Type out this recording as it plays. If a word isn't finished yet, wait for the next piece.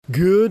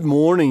Good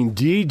morning,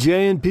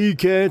 DJ and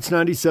PK. It's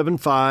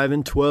 97.5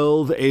 and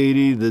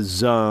 1280 The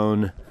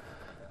Zone.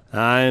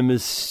 I'm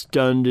as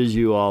stunned as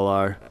you all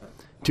are.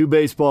 2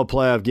 baseball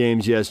playoff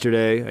games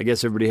yesterday. I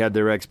guess everybody had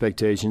their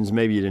expectations.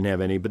 Maybe you didn't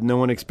have any, but no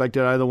one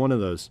expected either one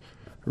of those.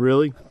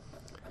 Really?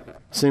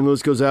 St.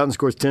 Louis goes out and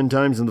scores 10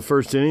 times in the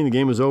first inning. The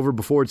game was over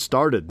before it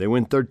started. They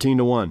win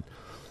 13-1.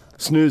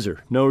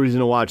 Snoozer. No reason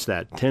to watch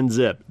that.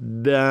 10-zip.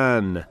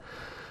 Done.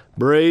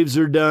 Braves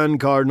are done.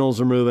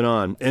 Cardinals are moving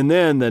on. And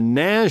then the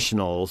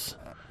Nationals,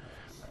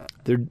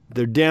 they're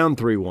down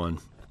 3-1.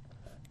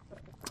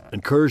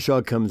 And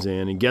Kershaw comes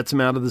in and gets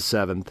him out of the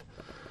 7th.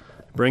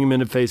 Bring him in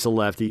to face a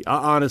lefty.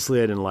 Honestly,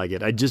 I didn't like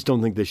it. I just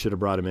don't think they should have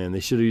brought him in.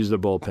 They should have used their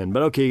bullpen.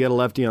 But okay, you got a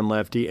lefty on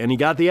lefty, and he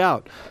got the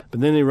out. But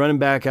then they run him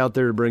back out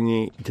there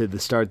to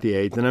start the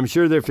 8th. And I'm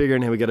sure they're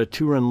figuring, hey, we got a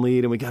 2-run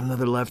lead, and we got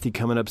another lefty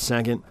coming up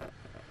second.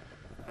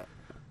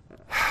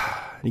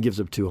 He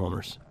gives up 2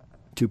 homers.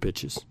 2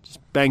 pitches. Just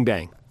bang,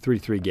 bang.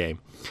 3-3 game.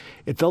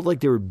 It felt like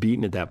they were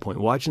beaten at that point.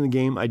 Watching the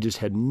game, I just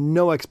had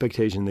no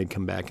expectation they'd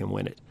come back and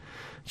win it.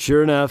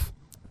 Sure enough,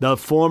 the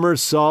former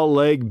Salt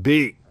Lake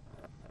Bee,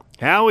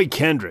 Howie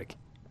Kendrick.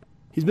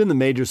 He's been in the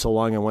majors so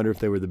long, I wonder if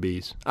they were the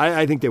Bees.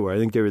 I think they were. I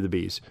think they were the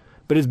Bees.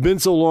 But it's been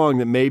so long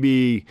that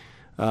maybe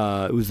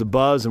it was the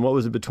Buzz, and what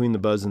was it between the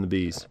Buzz and the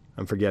Bees?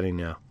 I'm forgetting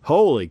now.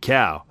 Holy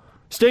cow.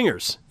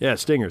 Stingers. Yeah,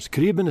 Stingers.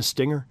 Could he have been a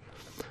Stinger?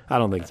 I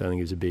don't think so. I think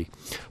he was a B.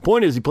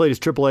 Point is, he played his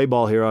AAA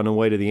ball here on the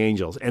way to the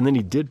Angels, and then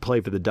he did play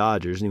for the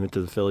Dodgers, and he went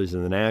to the Phillies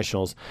and the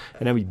Nationals,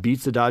 and now he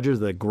beats the Dodgers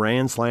with a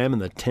grand slam in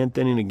the 10th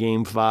inning of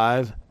Game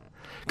 5.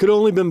 Could have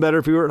only been better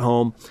if he were at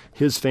home.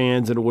 His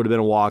fans, and it would have been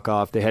a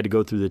walk-off. They had to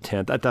go through the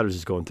 10th. I thought it was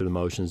just going through the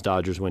motions.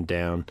 Dodgers went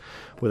down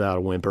without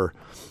a whimper.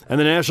 And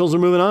the Nationals are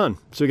moving on.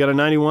 So we got a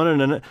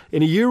 91, and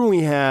in a year when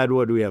we had,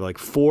 what do we have, like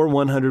 4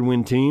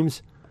 100-win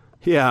teams?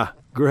 Yeah,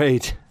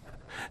 great.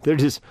 They're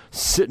just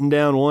sitting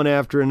down one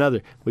after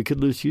another. We could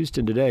lose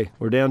Houston today.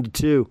 We're down to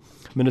 2.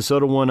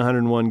 Minnesota won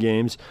 101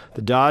 games.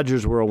 The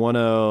Dodgers were a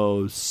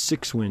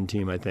 106-win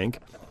team, I think.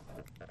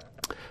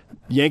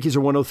 Yankees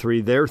are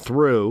 103. They're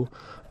through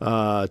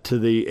to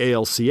the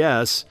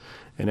ALCS,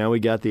 and now we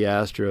got the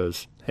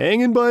Astros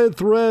hanging by a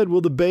thread.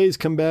 Will the Rays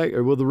come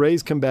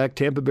back?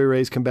 Tampa Bay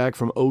Rays come back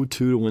from 0-2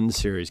 to win the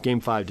series. Game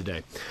 5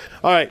 today.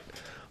 All right.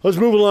 Let's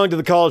move along to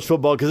the college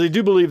football, because I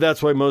do believe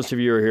that's why most of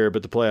you are here,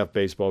 but the playoff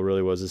baseball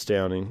really was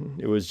astounding.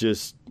 It was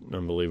just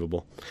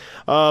unbelievable.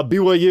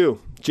 BYU,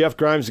 Jeff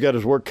Grimes has got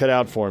his work cut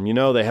out for him. You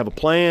know, they have a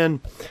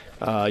plan.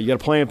 You got to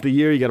plan for the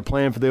year. You got to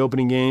plan for the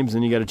opening games,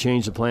 and you got to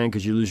change the plan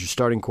because you lose your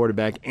starting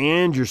quarterback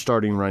and your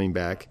starting running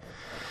back.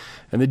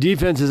 And the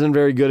defense isn't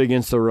very good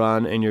against the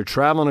run, and you're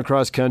traveling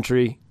across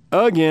country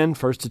again,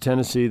 first to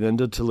Tennessee, then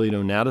to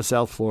Toledo, now to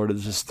South Florida.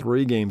 There's just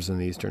 3 games in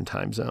the Eastern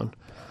time zone.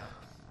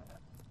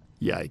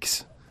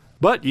 Yikes.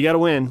 But you got to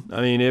win.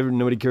 I mean,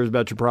 nobody cares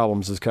about your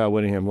problems, as Kyle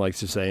Whittingham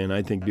likes to say, and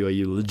I think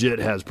BYU legit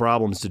has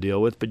problems to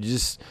deal with, but you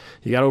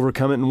got to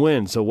overcome it and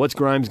win. So what's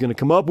Grimes going to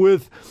come up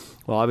with?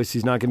 Well, obviously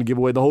he's not going to give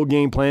away the whole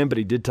game plan, but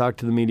he did talk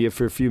to the media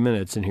for a few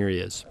minutes, and here he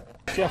is.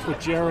 Jeff, with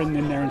Jaron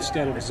in there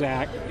instead of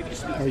Zach,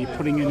 are you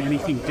putting in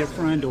anything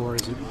different, or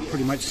is it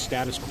pretty much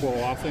status quo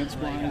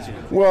offense-wise?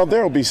 Well,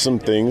 there will be some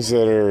things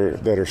that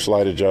are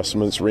slight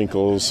adjustments,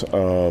 wrinkles,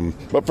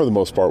 but for the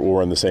most part, we'll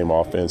run the same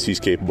offense. He's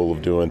capable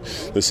of doing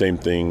the same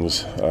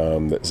things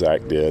that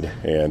Zach did,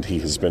 and he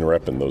has been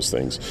repping those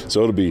things.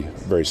 So it'll be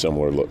very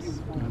similar look.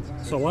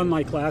 So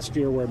unlike last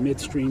year where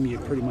midstream you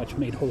pretty much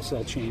made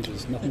wholesale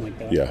changes, nothing like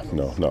that? Yeah,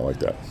 no, not like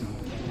that.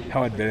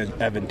 How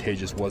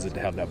advantageous was it to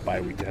have that bye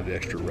week, to have the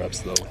extra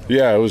reps, though?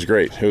 Yeah, it was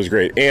great. It was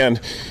great.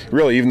 And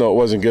really, even though it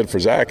wasn't good for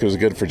Zach, it was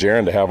good for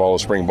Jaron to have all the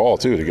spring ball,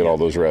 too, to get all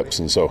those reps.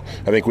 And so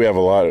I think we have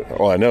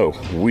I know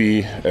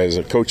we, as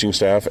a coaching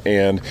staff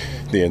and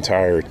the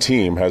entire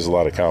team, has a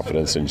lot of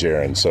confidence in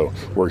Jaron. So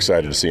we're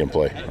excited to see him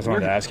play. I was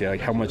wanting to ask you,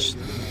 how much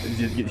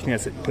do you think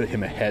that's put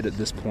him ahead at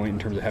this point in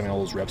terms of having all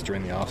those reps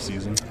during the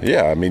offseason?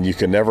 Yeah, I mean, you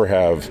can never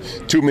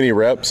have too many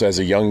reps as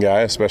a young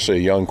guy, especially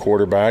a young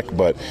quarterback,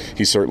 but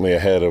he's certainly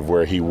ahead of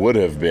where he would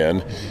have been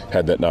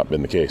had that not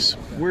been the case.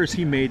 Where has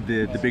he made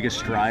the biggest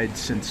strides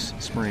since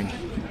spring,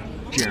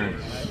 Jaron?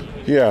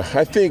 Yeah,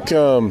 I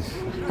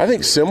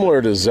think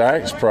similar to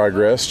Zach's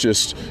progress,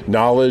 just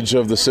knowledge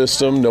of the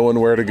system, knowing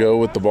where to go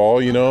with the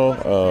ball.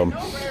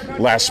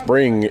 Last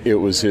spring it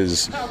was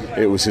his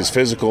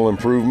physical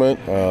improvement.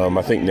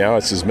 I think now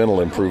it's his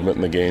mental improvement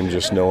in the game,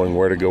 just knowing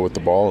where to go with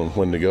the ball and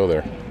when to go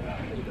there.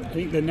 I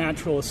think the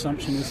natural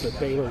assumption is that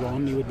Baylor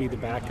Romney would be the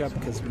backup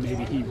because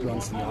maybe he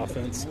runs the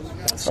offense.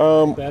 That's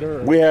better.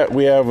 Or?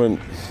 We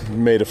haven't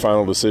made a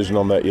final decision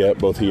on that yet.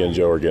 Both he and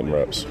Joe are getting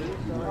reps.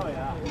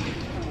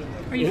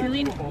 Are you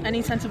feeling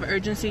any sense of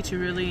urgency to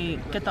really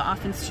get the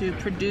offense to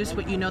produce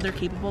what you know they're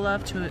capable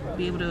of to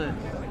be able to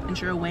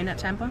ensure a win at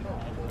Tampa?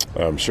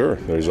 I'm sure.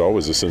 There's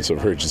always a sense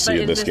of urgency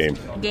in this game.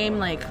 Game,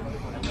 like,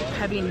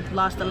 having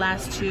lost the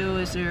last 2,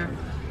 is there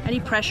any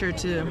pressure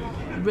to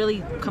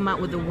really come out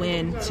with a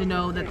win, to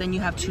know that then you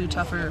have two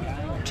tough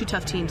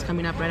teams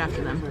coming up right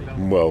after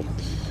them? Well,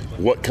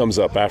 what comes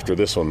up after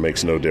this one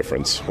makes no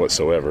difference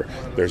whatsoever.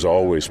 There's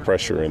always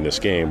pressure in this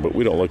game, but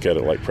we don't look at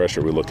it like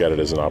pressure. We look at it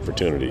as an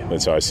opportunity.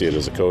 That's how I see it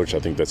as a coach. I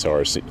think that's how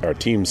our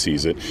team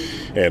sees it.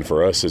 And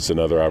for us, it's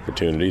another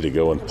opportunity to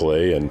go and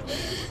play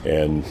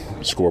and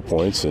score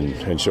points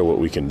and show what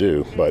we can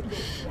do. But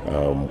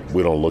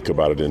we don't look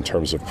about it in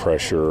terms of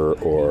pressure,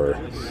 or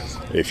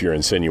if you're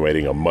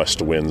insinuating a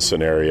must-win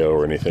scenario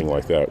or anything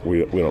like that.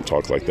 We don't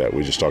talk like that.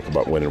 We just talk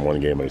about winning one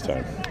game at a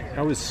time.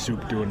 How is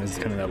Soup doing as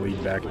kind of that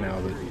lead back now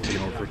that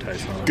taking over for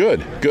Tyson?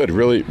 Good.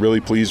 Really, really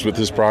pleased with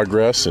his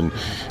progress, and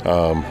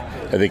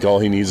I think all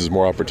he needs is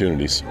more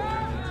opportunities.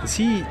 Is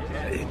he?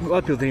 A lot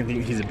of people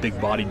think he's a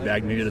big-bodied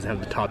back. Maybe he doesn't have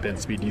the top-end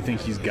speed. Do you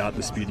think he's got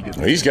the speed to get?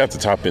 He's got the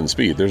top-end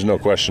speed. There's no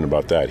question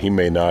about that. He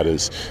may not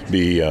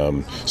be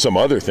some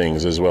other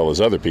things as well as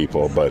other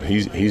people, but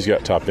he's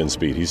got top-end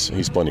speed.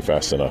 He's plenty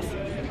fast enough.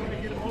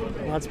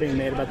 Lots being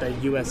made about that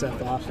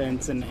USF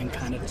offense and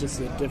kind of just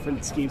the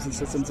different schemes and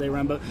systems they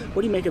run. But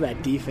what do you make of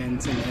that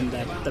defense and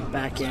that the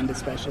back end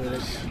especially?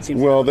 That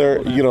seems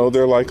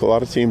they're like a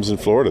lot of teams in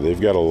Florida. They've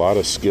got a lot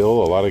of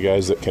skill, a lot of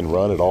guys that can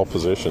run at all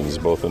positions,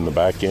 both in the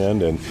back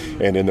end and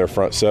in their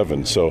front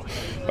seven. So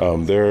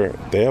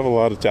they have a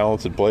lot of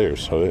talented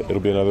players. So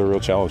it'll be another real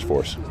challenge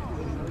for us.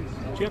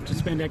 Do you have to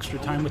spend extra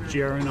time with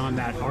Jaron on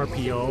that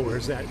RPO, or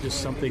is that just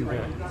something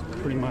that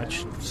pretty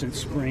much since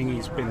spring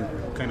he's been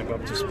kind of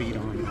up to speed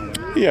on?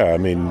 Yeah, I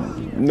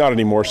mean, not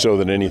any more so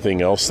than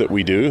anything else that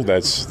we do.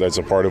 That's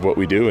a part of what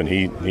we do, and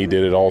he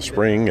did it all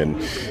spring and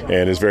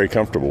is very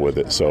comfortable with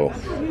it. So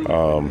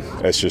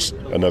that's just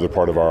another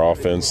part of our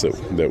offense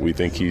that we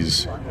think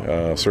he's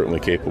certainly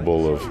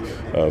capable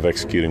of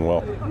executing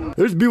well.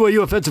 There's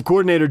BYU offensive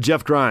coordinator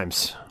Jeff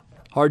Grimes.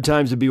 Hard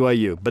times at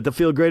BYU, but they'll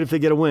feel great if they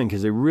get a win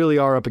because they really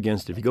are up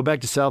against it. If you go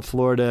back to South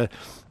Florida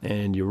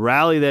and you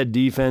rally that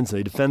defense,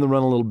 they defend the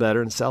run a little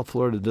better, and South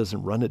Florida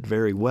doesn't run it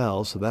very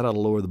well, so that ought to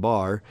lower the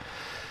bar.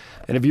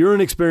 And if you're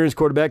an experienced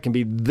quarterback, can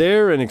be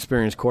their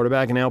inexperienced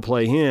quarterback and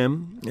outplay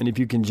him, and if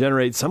you can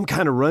generate some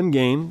kind of run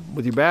game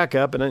with your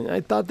backup, and I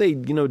thought they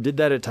did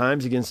that at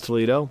times against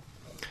Toledo.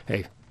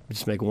 Hey,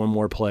 just make one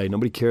more play.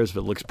 Nobody cares if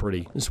it looks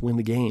pretty. Just win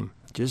the game.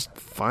 Just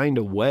find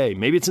a way.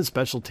 Maybe it's in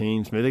special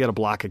teams. Maybe they got to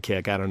block a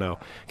kick. I don't know.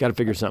 Got to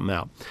figure something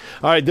out.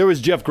 All right, there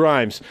was Jeff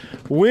Grimes.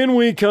 When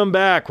we come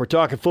back, we're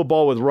talking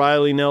football with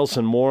Riley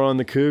Nelson. More on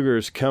the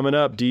Cougars coming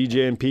up.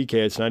 DJ and PK.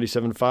 It's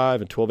 97.5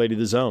 and 1280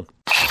 The Zone.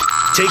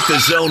 Take the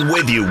Zone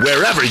with you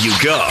wherever you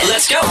go.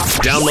 Let's go.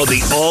 Download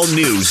the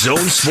all-new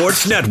Zone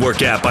Sports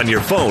Network app on your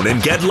phone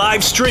and get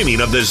live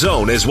streaming of The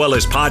Zone as well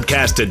as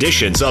podcast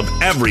editions of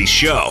every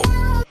show.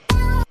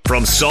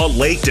 From Salt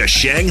Lake to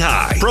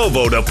Shanghai,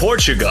 Provo to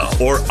Portugal,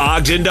 or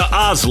Ogden to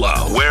Oslo,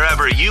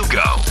 wherever you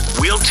go,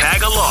 we'll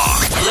tag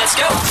along. Let's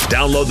go.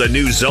 Download the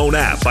new Zone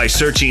app by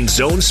searching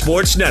Zone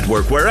Sports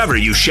Network wherever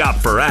you shop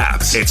for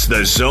apps. It's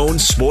the Zone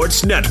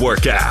Sports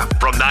Network app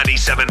from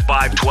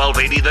 97.5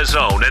 1280 The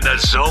Zone and the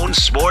Zone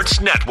Sports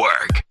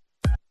Network.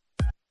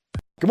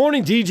 Good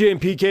morning, DJ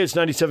and PK. It's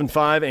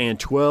 97.5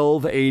 and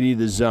 1280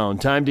 The Zone.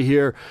 Time to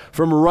hear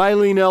from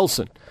Riley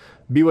Nelson,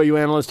 BYU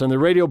analyst on the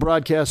radio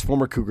broadcast,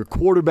 former Cougar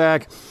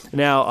quarterback.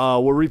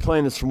 Now, we're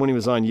replaying this from when he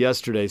was on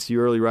yesterday, so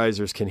you early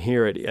risers can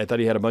hear it. I thought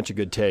he had a bunch of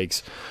good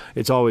takes.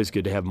 It's always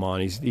good to have him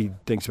on. He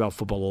thinks about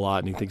football a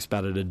lot, and he thinks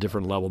about it at a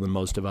different level than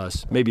most of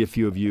us. Maybe a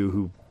few of you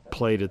who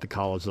played at the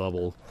college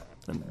level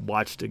and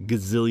watched a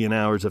gazillion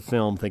hours of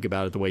film think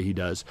about it the way he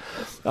does.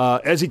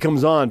 As he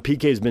comes on,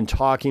 PK's been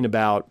talking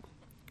about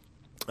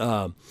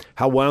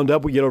how wound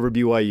up we get over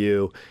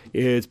BYU.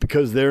 It's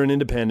because they're an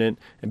independent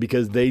and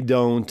because they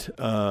don't,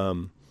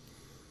 they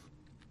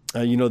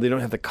don't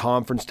have the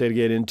conference to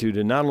get into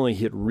to not only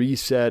hit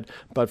reset,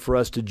 but for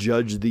us to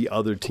judge the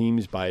other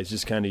teams by. It's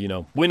just kind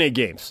of, win 8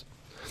 games.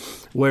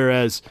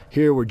 Whereas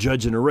here we're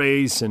judging a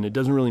race, and it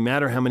doesn't really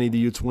matter how many of the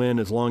Utes win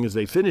as long as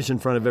they finish in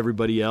front of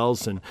everybody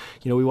else. And,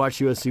 we watch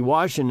USC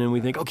Washington, and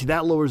we think, okay,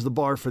 that lowers the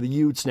bar for the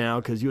Utes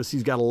now because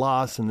USC's got a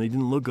loss, and they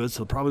didn't look good, so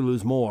they'll probably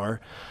lose more.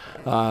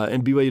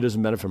 And BYU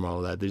doesn't benefit from all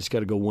of that. They just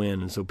got to go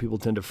win, and so people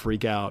tend to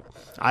freak out.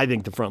 I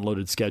think the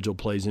front-loaded schedule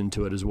plays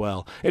into it as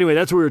well. Anyway,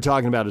 that's what we were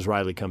talking about as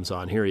Riley comes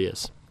on. Here he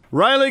is.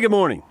 Riley, good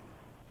morning.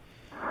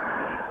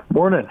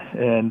 Morning,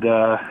 and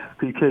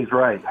PK's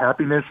right.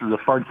 Happiness is a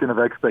function of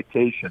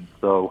expectation.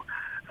 So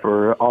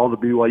for all the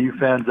BYU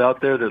fans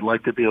out there that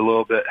like to be a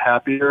little bit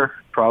happier,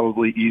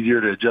 probably easier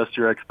to adjust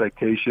your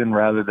expectation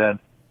rather than,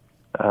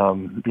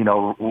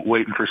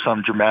 waiting for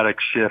some dramatic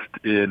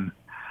shift in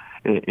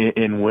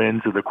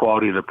wins or the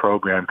quality of the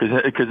program.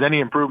 Because any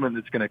improvement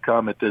that's going to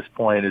come at this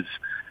point is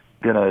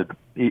going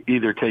to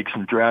either take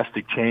some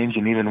drastic change,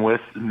 and even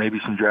with maybe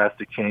some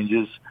drastic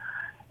changes,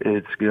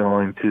 it's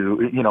going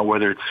to,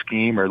 whether it's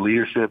scheme or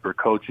leadership or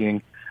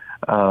coaching,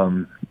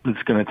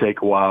 it's going to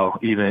take a while,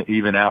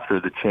 even after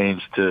the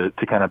change, to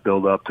kind of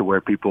build up to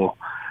where people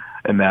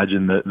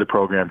imagine the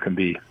program can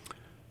be.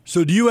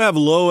 So do you have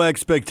low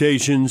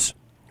expectations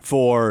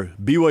for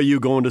BYU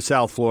going to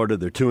South Florida?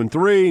 They're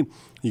 2-3.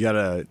 You got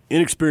an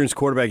inexperienced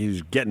quarterback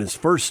who's getting his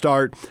first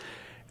start.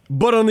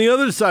 But on the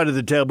other side of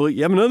the table,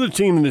 you have another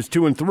team that is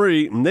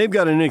 2-3, and they've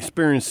got an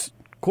inexperienced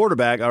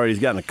quarterback, all right, he's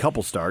gotten a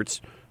couple starts,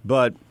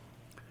 but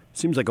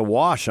seems like a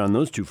wash on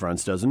those two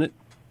fronts, doesn't it?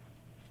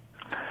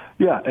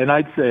 Yeah, and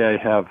I'd say I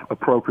have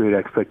appropriate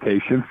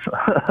expectations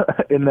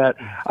in that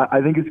I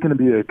think it's going to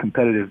be a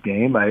competitive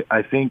game.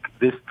 I think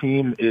this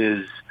team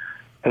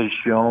has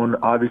shown,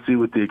 obviously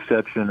with the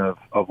exception of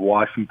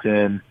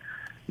Washington,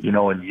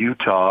 and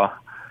Utah,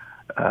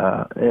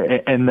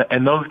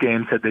 and those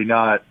games, had they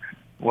not,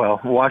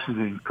 well,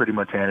 Washington pretty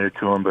much handed it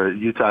to them, but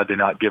Utah had they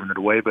not given it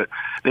away. But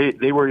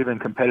they were even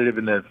competitive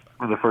in the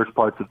first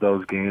parts of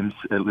those games,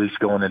 at least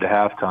going into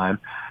halftime.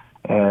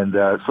 And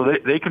so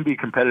they can be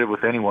competitive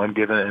with anyone,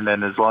 and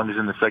then as long as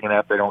in the second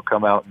half they don't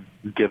come out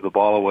and give the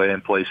ball away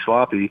and play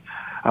sloppy,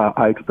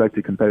 I expect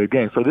a competitive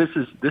game. So this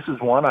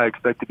is one I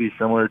expect to be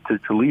similar to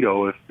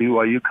Toledo. If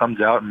BYU comes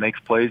out and makes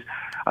plays,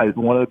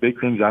 one of the big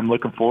things I'm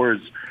looking for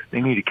is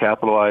they need to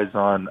capitalize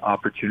on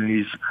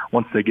opportunities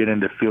once they get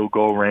into field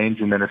goal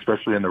range, and then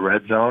especially in the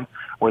red zone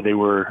where they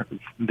were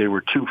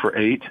 2 for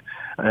 8.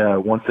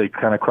 Once they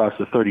kind of cross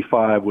the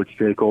 35, which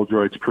Jake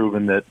Oldroyd's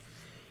proven that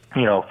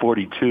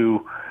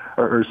 42.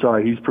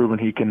 He's proven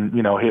he can,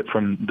 hit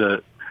from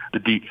the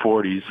deep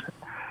 40s.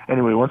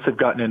 Anyway, once they've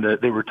gotten into,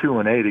 they were 2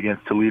 and 8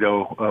 against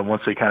Toledo.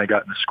 Once they kind of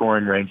got in the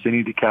scoring range, they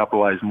need to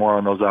capitalize more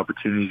on those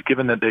opportunities.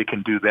 Given that they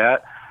can do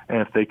that, and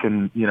if they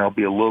can, be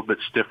a little bit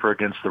stiffer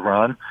against the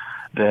run,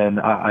 then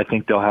I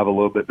think they'll have a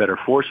little bit better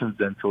fortunes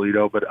than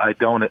Toledo. But I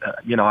don't,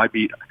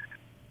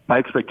 my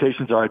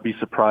expectations are I'd be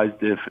surprised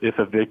if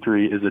a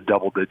victory is a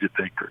double-digit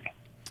victory.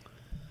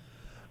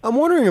 I'm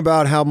wondering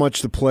about how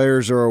much the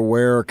players are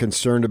aware or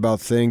concerned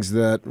about things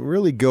that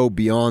really go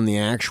beyond the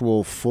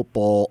actual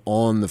football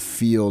on the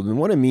field. And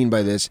what I mean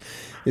by this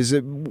is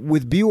that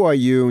with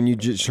BYU, and you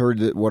just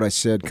heard what I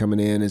said coming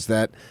in, is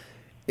that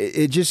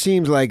it just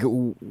seems like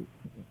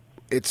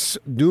it's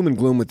doom and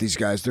gloom with these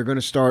guys. They're going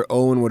to start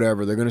 0 and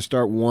whatever. They're going to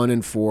start 1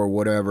 and 4,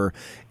 whatever.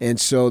 And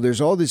so there's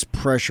all this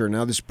pressure.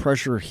 Now this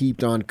pressure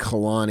heaped on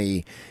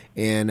Kalani,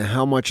 and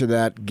how much of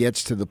that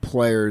gets to the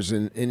players.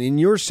 And in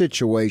your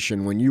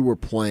situation, when you were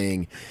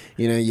playing,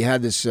 you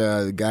had this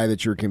guy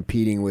that you're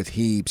competing with,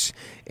 Heaps,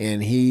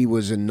 and he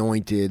was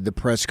anointed, the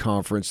press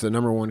conference, the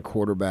number 1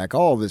 quarterback,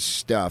 all this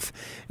stuff.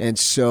 And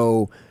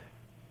so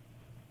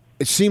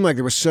it seemed like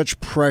there was such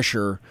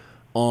pressure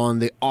on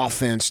the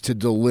offense to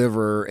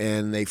deliver,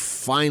 and they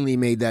finally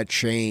made that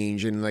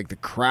change, and like the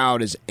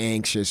crowd is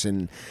anxious,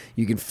 and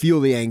you can feel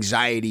the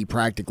anxiety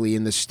practically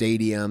in the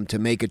stadium to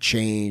make a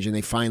change, and they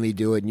finally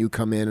do it, and you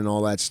come in and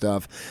all that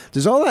stuff.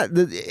 Does all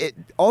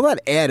that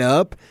add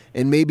up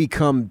and maybe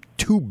become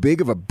too big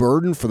of a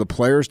burden for the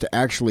players to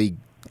actually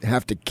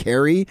have to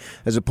carry,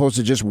 as opposed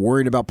to just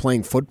worrying about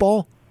playing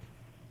football?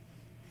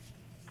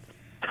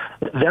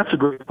 That's a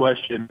great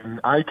question.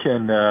 I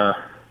can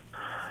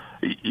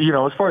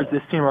as far as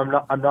this team,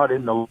 I'm not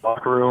in the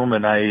locker room,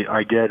 and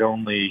I get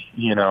only,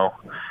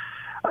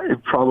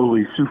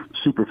 probably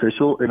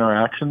superficial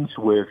interactions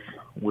with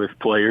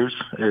players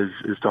as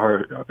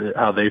to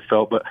how they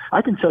felt. But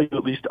I can tell you,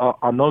 at least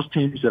on those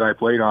teams that I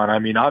played on, I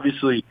mean,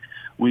 obviously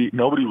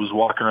nobody was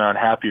walking around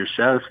happy or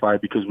satisfied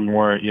because we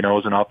weren't,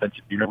 as an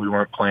offensive unit, we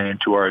weren't playing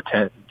to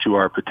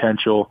our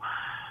potential.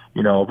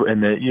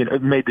 And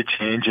it made the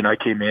change, and I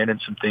came in, and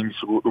some things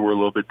were a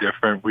little bit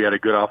different. We had a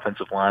good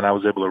offensive line. I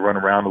was able to run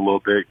around a little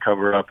bit,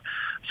 cover up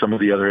some of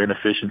the other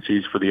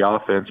inefficiencies for the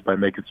offense by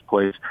making some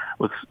plays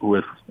with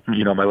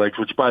my legs,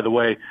 which, by the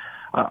way,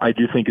 I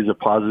do think is a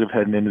positive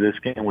heading into this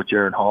game with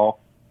Jaren Hall.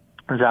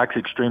 Zach's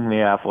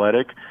extremely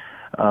athletic,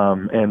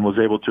 and was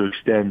able to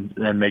extend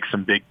and make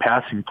some big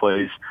passing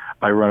plays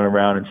by running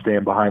around and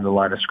staying behind the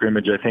line of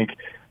scrimmage. I think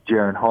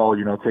Jaren Hall,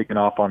 taking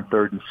off on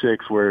 3rd and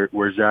 6,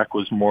 where Zach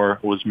was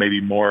maybe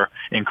more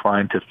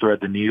inclined to thread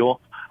the needle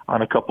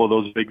on a couple of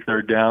those big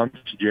third downs.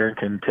 Jaren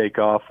can take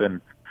off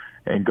and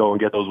go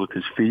and get those with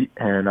his feet,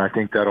 and I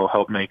think that'll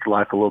help make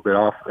life a little bit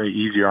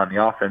easier on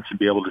the offense and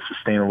be able to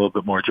sustain a little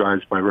bit more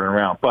drives by running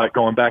around. But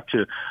going back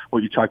to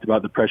what you talked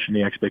about, the pressure and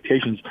the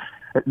expectations,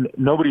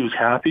 nobody was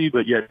happy,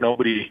 but yet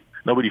nobody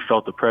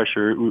felt the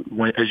pressure.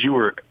 As you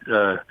were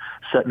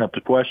setting up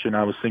the question,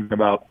 I was thinking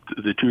about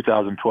the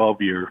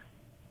 2012 year.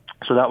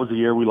 So that was the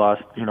year we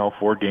lost,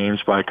 4 games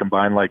by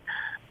combined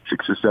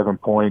 6 or 7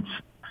 points.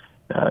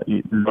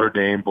 Notre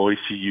Dame, Boise,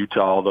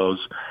 Utah, all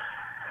those.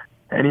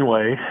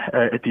 Anyway,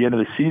 at the end of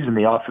the season,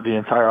 the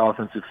entire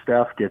offensive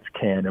staff gets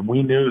canned, and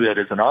we knew that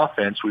as an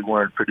offense we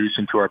weren't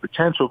producing to our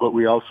potential. But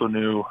we also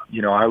knew,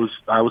 I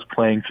was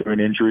playing through an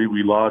injury.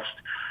 We lost.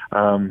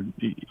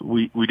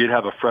 We did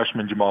have a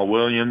freshman, Jamal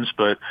Williams,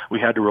 but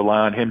we had to rely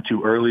on him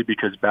too early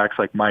because backs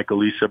like Mike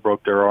Alisa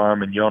broke their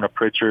arm and Yona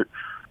Pritchard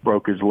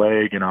broke his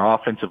leg, and our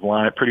offensive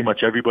line, pretty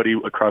much everybody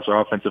across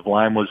our offensive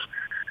line was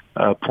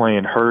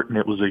playing hurt, and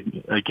it was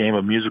a game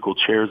of musical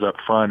chairs up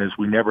front, as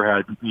we never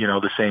had,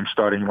 the same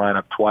starting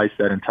lineup twice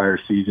that entire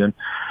season.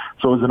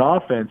 So as an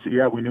offense,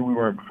 we knew we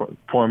weren't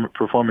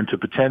performing to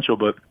potential,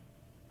 but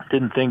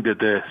didn't think that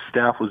the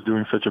staff was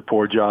doing such a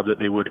poor job that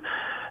they would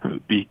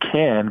be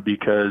canned,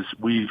 because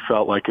we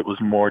felt like it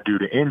was more due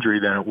to injury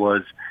than it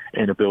was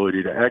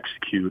inability to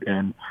execute.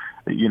 And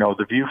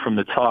the view from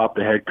the top,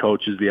 the head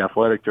coaches, the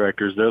athletic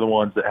directors, they're the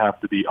ones that have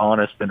to be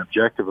honest and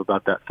objective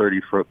about that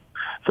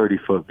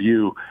 30-foot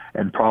view.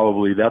 And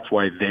probably that's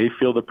why they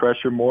feel the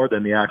pressure more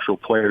than the actual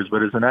players.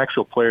 But as an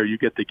actual player, you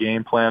get the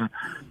game plan,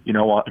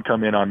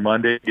 come in on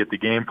Monday, get the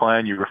game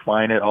plan, you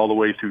refine it all the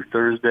way through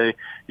Thursday,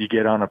 you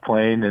get on a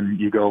plane and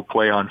you go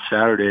play on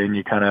Saturday, and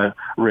you kind of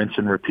rinse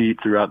and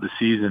repeat throughout the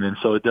season. And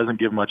so it doesn't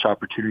give much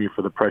opportunity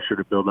for the pressure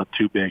to build up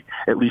too big,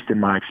 at least in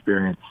my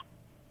experience.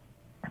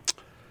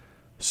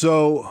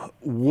 So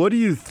what do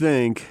you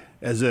think,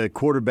 as a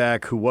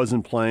quarterback who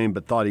wasn't playing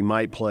but thought he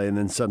might play and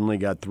then suddenly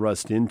got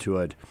thrust into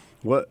it,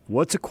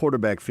 what's a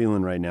quarterback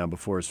feeling right now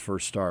before his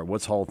first start?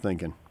 What's Hall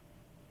thinking?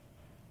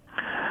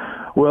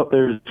 Well,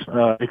 there's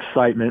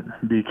excitement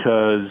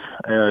because,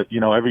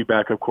 every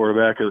backup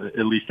quarterback,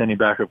 at least any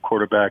backup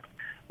quarterback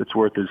that's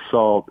worth his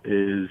salt,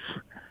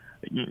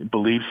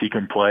 believes he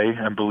can play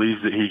and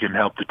believes that he can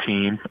help the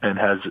team and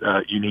has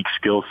unique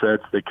skill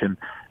sets that can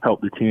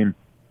help the team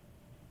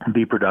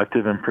be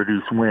productive and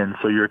produce wins.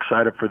 So you're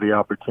excited for the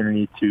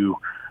opportunity to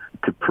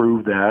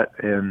prove that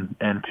and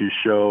to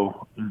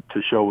show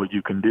what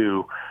you can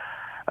do,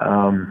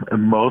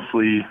 and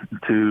mostly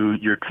to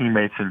your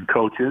teammates and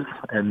coaches.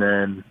 And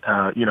then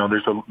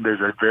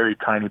there's a very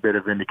tiny bit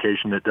of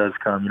indication that does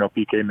come.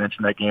 PK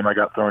mentioned that game I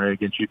got thrown in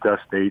against Utah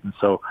State, and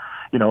so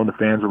the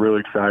fans were really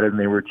excited and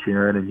they were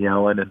cheering and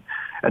yelling,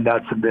 and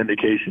that's some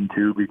vindication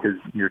too, because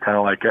you're kind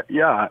of like,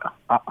 yeah,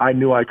 I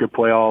knew I could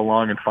play all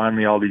along, and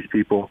finally all these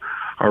people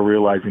are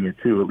realizing it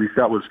too. At least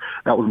that was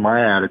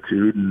my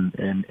attitude,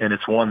 and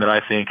it's one that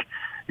I think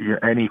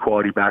any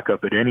quality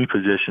backup at any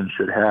position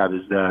should have,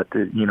 is that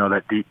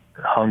that deep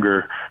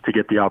hunger to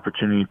get the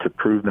opportunity to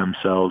prove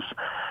themselves.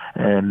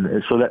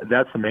 And so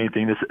that's the main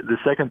thing. The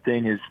second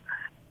thing is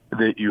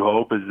that you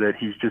hope is that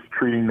he's just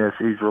treating this,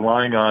 he's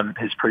relying on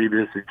his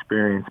previous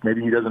experience.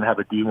 Maybe he doesn't have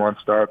a D1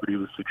 start, but he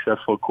was a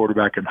successful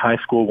quarterback in high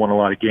school, won a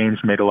lot of games,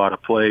 made a lot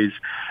of plays,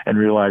 and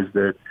realized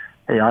that,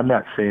 hey, I'm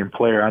that same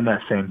player, I'm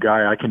that same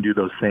guy, I can do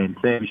those same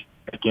things.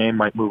 The game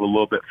might move a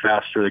little bit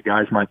faster, the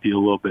guys might be a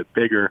little bit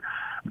bigger,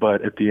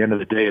 but at the end of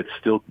the day, it's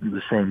still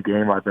the same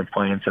game I've been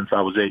playing since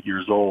I was 8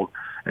 years old.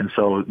 And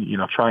so,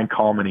 try and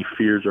calm any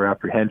fears or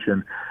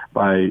apprehension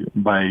by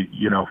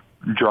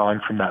drawing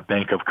from that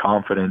bank of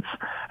confidence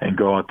and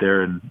go out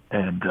there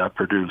and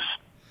produce.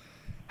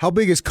 How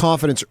big is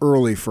confidence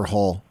early for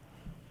Hall?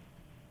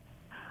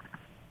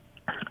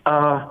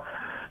 I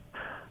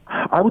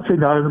would say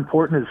not as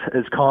important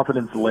as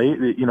confidence late.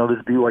 This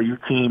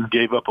BYU team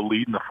gave up a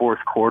lead in the fourth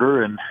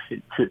quarter, and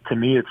to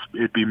me,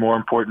 it'd be more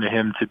important to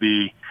him to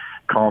be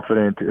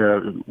confident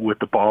with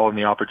the ball and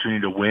the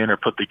opportunity to win or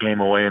put the game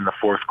away in the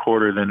fourth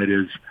quarter than it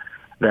is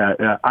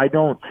that I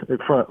don't,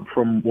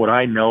 from what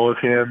I know of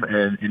him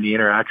and in the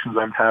interactions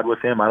I've had with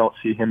him, I don't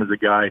see him as a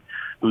guy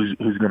who's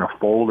going to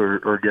fold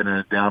or get in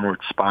a downward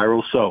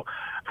spiral. So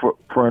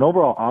for an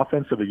overall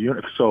offense of a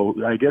unit, so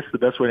I guess the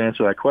best way to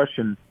answer that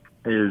question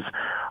is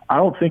I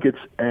don't think it's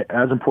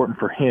as important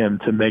for him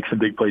to make some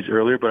big plays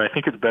earlier, but I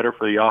think it's better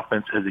for the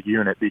offense as a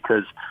unit,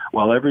 because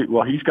while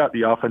he's got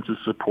the offensive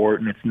support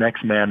and it's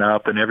next man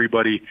up and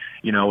everybody,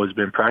 has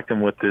been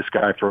practicing with this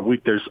guy for a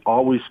week, there's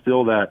always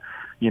still that,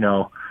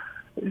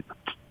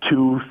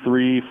 2,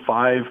 3,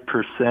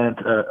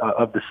 5%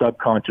 of the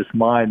subconscious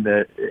mind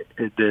that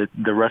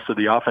the rest of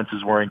the offense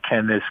is worrying,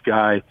 can this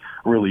guy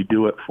really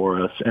do it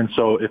for us? And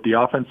so if the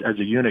offense as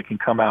a unit can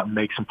come out and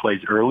make some plays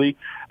early,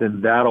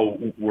 then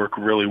that'll work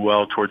really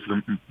well towards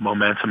the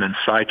momentum and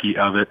psyche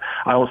of it.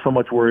 I don't so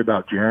much worry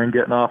about Jaren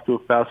getting off to a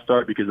fast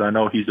start, because I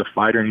know he's a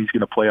fighter and he's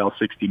going to play all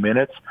 60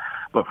 minutes.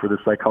 But for the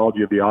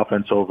psychology of the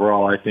offense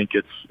overall, I think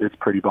it's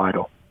pretty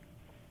vital.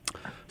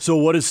 So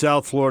what is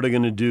South Florida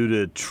going to do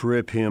to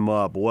trip him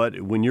up?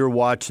 When you're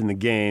watching the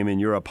game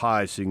and you're up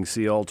high so you can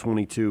see all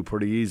 22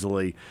 pretty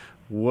easily,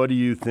 what do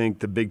you think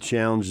the big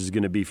challenge is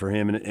going to be for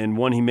him, and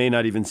one he may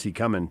not even see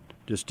coming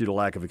just due to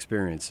lack of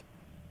experience?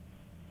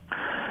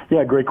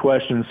 Yeah, great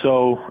question.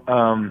 So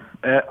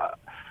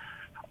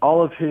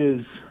all of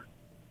his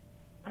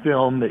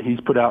film that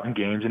he's put out in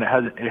games, and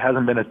it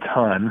hasn't been a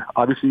ton.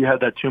 Obviously, you had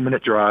that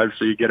 2-minute drive,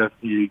 so you get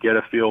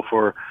a feel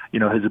for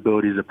his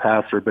ability as a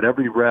passer. But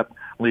every rep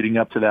leading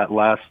up to that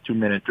last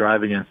 2-minute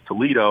drive against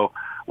Toledo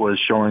was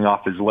showing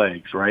off his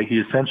legs. Right, he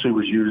essentially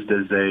was used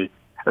as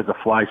a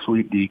fly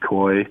sweep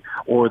decoy,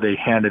 or they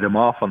handed him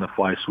off on the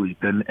fly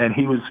sweep, and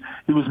he was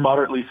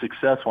moderately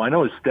successful. I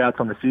know his stats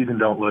on the season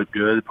don't look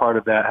good. Part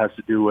of that has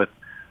to do with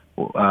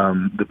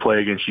the play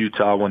against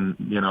Utah when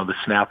the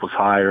snap was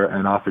higher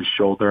and off his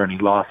shoulder, and he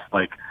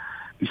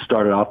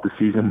started off the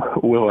season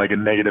with like a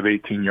negative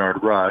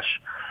 18-yard rush,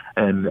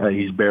 and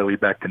he's barely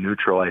back to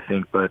neutral, I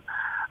think. But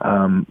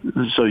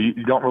so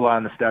you don't rely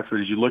on the stats, but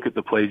as you look at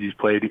the plays he's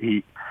played,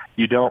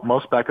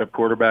 most backup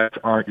quarterbacks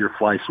aren't your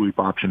fly sweep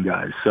option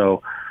guys.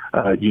 So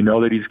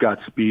that he's got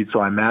speed. So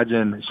I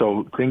imagine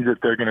things that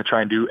they're going to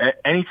try and do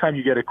anytime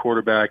you get a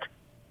quarterback.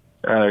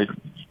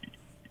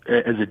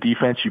 As a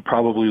defense, you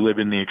probably live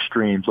in the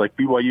extremes. Like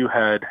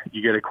BYU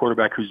you get a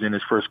quarterback who's in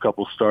his first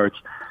couple starts.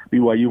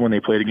 BYU, when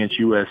they played against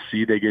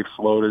USC, they gave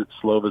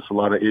Slovis a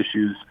lot of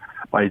issues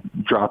by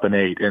dropping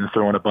 8 and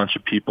throwing a bunch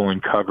of people in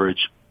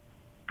coverage.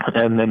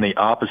 And then the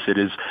opposite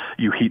is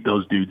you heat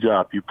those dudes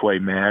up. You play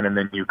man, and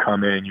then you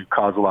come in, you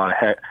cause a lot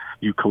of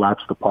you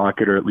collapse the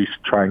pocket, or at least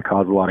try and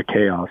cause a lot of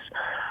chaos.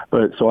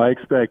 But so I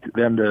expect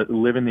them to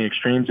live in the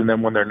extremes, and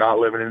then when they're not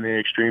living in the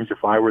extremes,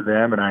 if I were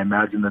them, and I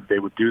imagine that they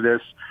would do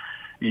this,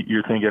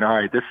 you're thinking, all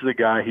right, this is a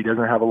guy, he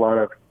doesn't have a lot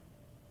of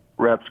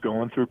reps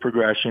going through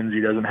progressions.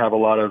 He doesn't have a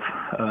lot of,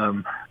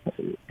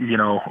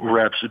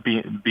 reps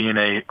being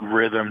a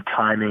rhythm,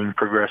 timing,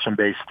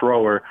 progression-based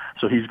thrower.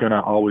 So he's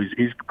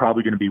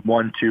probably going to be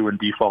 1-2 and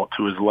default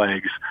to his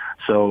legs.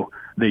 So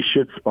they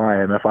should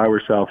spy him. If I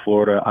were South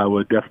Florida, I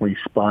would definitely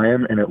spy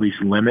him and at least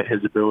limit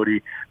his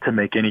ability to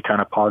make any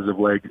kind of positive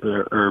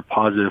or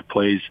positive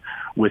plays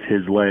with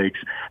his legs.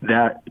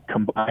 That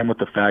combined with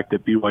the fact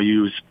that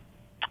BYU's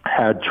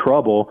had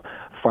trouble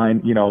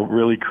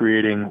really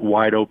creating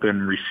wide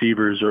open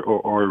receivers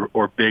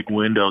or big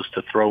windows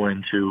to throw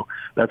into.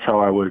 That's how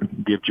I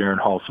would give Jaren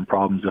Hall some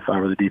problems if I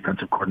were the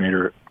defensive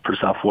coordinator for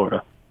South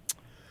Florida.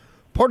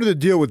 Part of the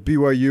deal with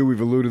BYU,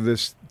 we've alluded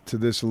to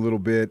this a little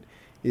bit,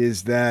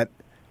 is that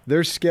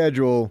their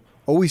schedule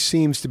always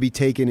seems to be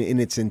taken in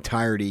its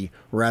entirety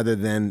rather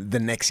than the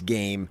next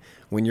game.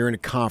 When you're in a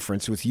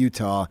conference with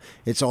Utah,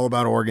 it's all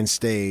about Oregon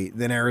State,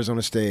 then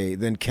Arizona State,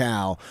 then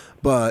Cal.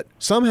 But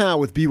somehow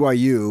with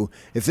BYU,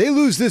 if they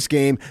lose this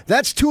game,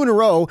 that's 2 in a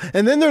row,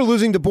 and then they're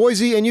losing to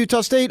Boise and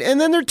Utah State,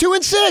 and then they're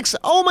 2-6.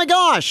 Oh my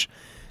gosh!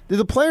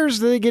 Do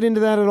they get into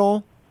that at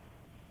all?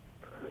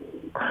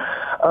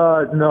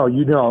 No,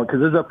 you don't,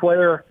 because as a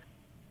player,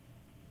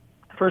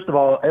 first of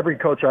all, every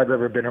coach I've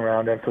ever been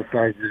around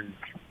emphasizes,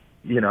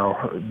 you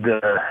got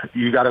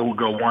to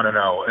go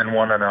 1-0 and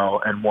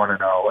 1-0 and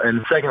 1-0.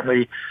 And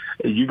secondly,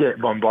 you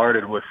get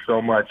bombarded with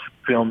so much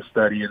film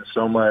study and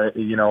so much,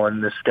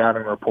 and the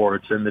scouting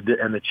reports and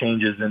the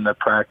changes in the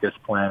practice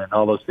plan and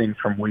all those things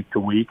from week to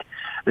week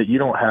that you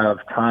don't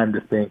have time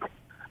to think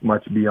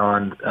much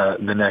beyond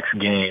the next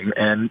game.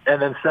 And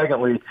then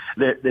secondly,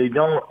 they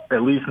don't,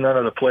 at least none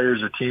of the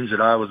players or teams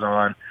that I was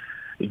on,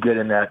 you get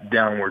in that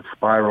downward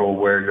spiral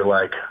where you're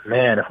like,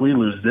 man, if we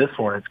lose this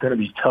one, it's going to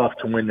be tough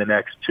to win the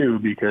next 2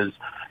 because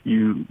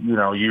you're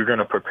going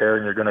to prepare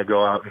and you're going to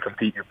go out and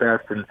compete your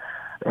best. And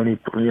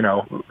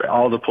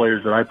all the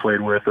players that I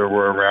played with or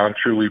were around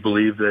truly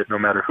believe that no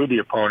matter who the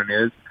opponent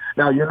is.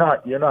 Now you're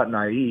not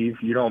naive.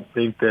 You don't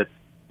think that,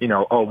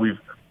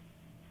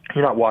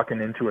 you're not walking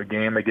into a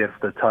game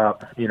against the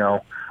top,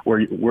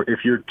 where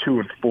if you're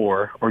 2-4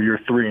 or you're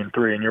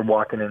 3-3 and you're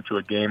walking into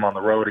a game on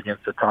the road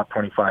against a top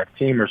 25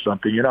 team or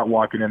something, you're not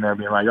walking in there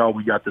being like, oh,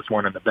 we got this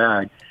one in the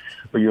bag.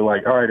 But you're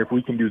like, all right, if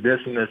we can do this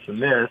and this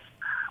and this,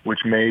 which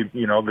may,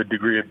 the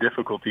degree of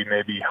difficulty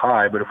may be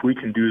high, but if we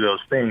can do those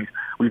things,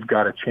 we've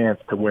got a chance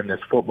to win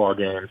this football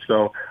game.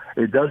 So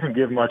it doesn't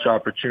give much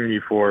opportunity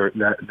for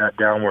that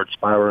downward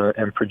spiral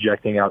and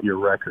projecting out your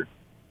record.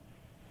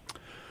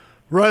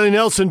 Riley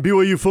Nelson,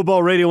 BYU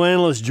football radio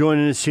analyst,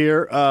 joining us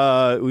here.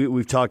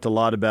 We've talked a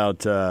lot about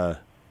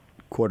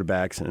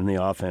quarterbacks and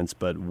the offense,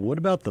 but what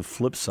about the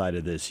flip side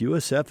of this?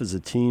 USF is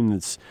a team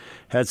that's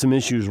had some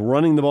issues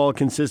running the ball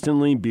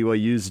consistently.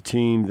 BYU is a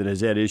team that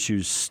has had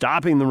issues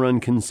stopping the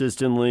run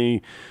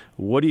consistently.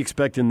 What do you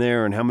expect in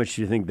there, and how much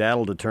do you think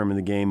that'll determine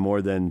the game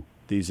more than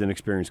these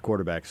inexperienced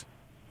quarterbacks?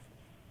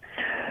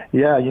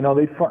 Yeah,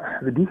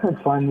 the defense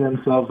finds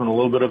themselves in a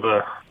little bit of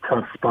a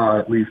tough spot,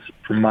 at least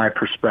from my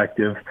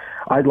perspective.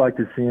 I'd like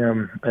to see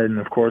him, and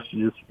of course,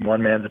 just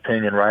one man's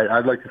opinion, right?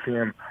 I'd like to see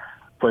him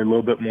play a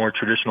little bit more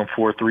traditional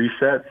 4-3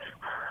 sets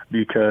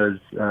because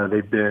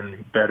they've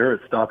been better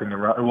at stopping the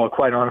run. Well,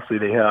 quite honestly,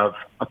 they have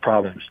a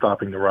problem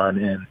stopping the run.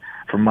 And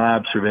from my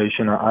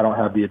observation, I don't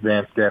have the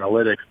advanced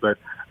analytics, but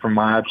from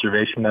my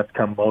observation, that's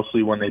come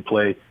mostly when they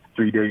play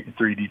three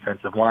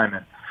defensive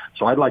linemen.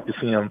 So I'd like to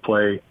see them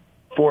play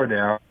 4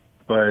 down.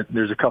 But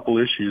there's a couple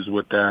issues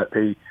with that.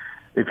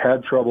 They've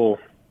had trouble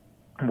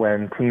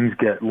when teams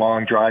get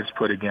long drives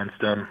put against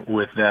them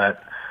with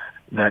that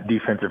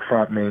defensive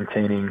front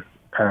maintaining,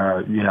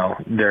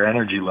 their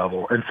energy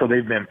level. And so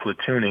they've been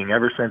platooning.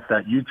 Ever since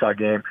that Utah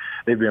game,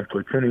 they've been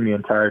platooning the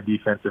entire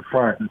defensive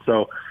front. And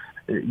so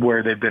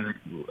where they've been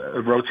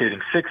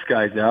rotating 6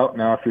 guys out,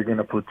 now if you're going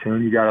to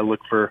platoon, you got to look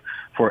for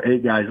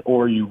 8 guys,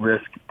 or you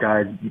risk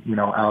guys,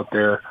 out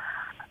there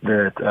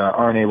that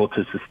aren't able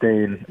to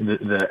sustain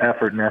the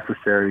effort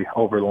necessary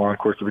over the long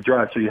course of a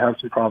drive. So you have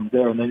some problems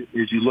there. And then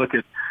as you look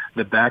at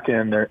the back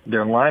end, their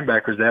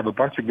linebackers, they have a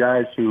bunch of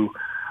guys who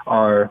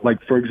are,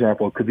 like, for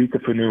example, Kavika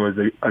Fanu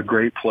is a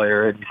great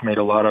player, and he's made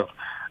a lot of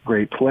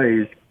great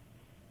plays,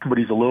 but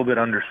he's a little bit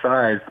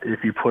undersized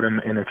if you put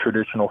him in a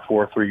traditional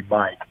 4-3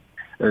 Mike.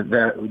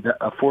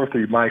 A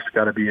 4-3 Mike's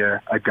got to be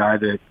a guy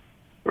that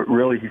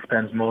really he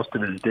spends most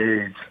of his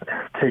days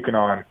taking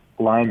on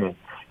linemen.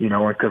 And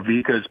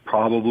Kavika is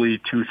probably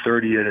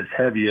 230 at his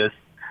heaviest.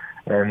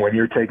 And when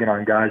you're taking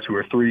on guys who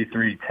are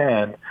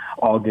 310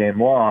 all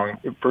game long,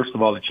 first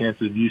of all, the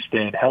chances of you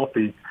staying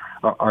healthy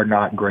are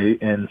not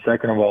great. And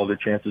second of all, the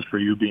chances for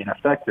you being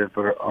effective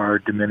are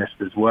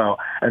diminished as well.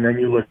 And then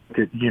you look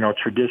at,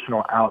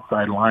 traditional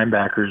outside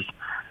linebackers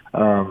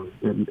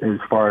as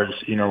far as,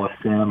 with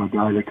Sam, a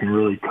guy that can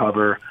really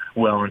cover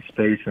well in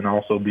space and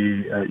also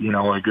be,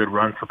 a good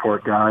run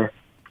support guy.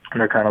 And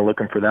they're kind of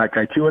looking for that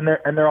guy too, and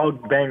they're all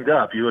banged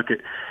up. You look at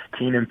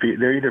Keenan;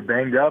 they're either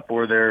banged up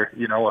or they're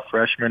a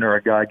freshman or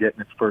a guy getting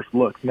his first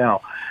look. Now,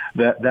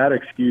 that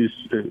excuse,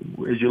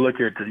 as you look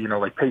at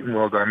like Peyton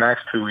Wilgar, Max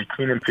Tooley,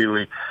 Keenan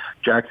Peely,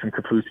 Jackson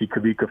Kapusi,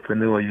 Kavika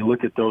Fanua, you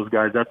look at those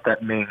guys. That's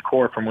that main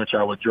core from which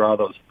I would draw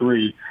those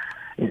three.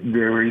 They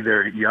were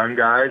either young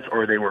guys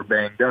or they were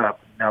banged up.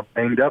 Now,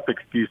 banged up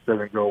excuse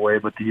doesn't go away,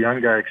 but the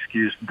young guy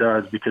excuse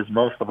does, because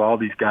most of all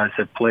these guys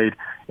have played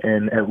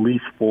in at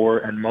least 4,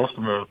 and most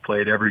of them have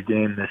played every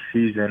game this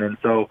season. And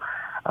so,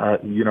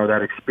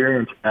 that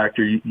experience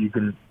factor, you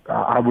can.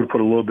 I would put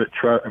a little bit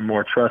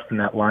more trust in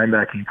that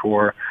linebacking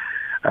core,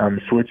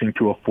 switching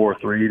to a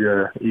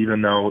 4-3.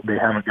 Even though they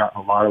haven't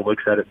gotten a lot of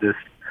looks at it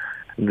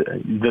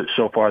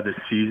so far this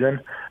season,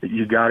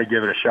 you got to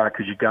give it a shot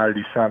because you got to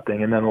do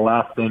something. And then the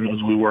last thing,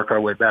 as we work our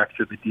way back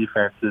to the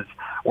defense, is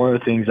one of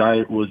the things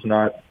I was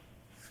not.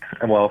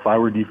 Well, if I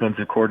were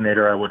defensive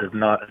coordinator, I would have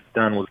not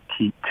done was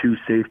keep 2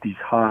 safeties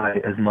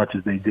high as much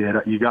as they did.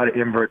 You got to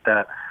invert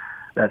that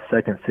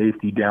second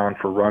safety down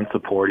for run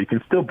support. You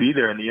can still be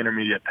there in the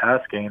intermediate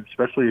pass game,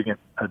 especially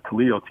against a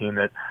Toledo team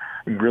that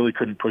really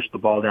couldn't push the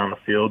ball down the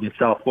field. In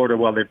South Florida,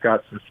 while they've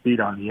got some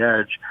speed on the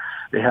edge,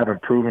 they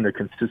haven't proven to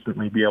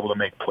consistently be able to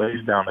make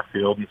plays down the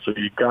field. And so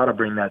you've got to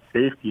bring that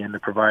safety in to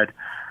provide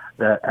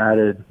that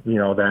added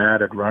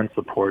run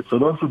support. So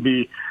those would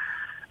be,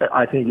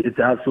 I think it's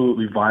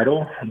absolutely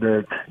vital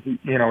that,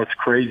 it's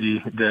crazy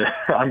that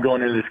I'm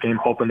going into this game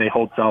hoping they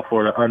hold South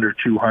Florida under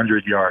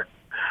 200 yards,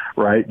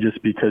 right?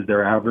 Just because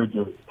their average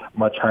is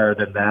much higher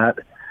than that,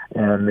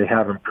 and they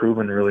haven't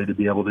proven really to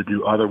be able to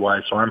do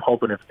otherwise. So I'm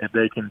hoping if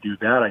they can do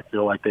that, I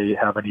feel like they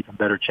have an even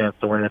better chance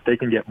to win. If they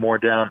can get more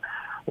down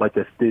like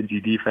a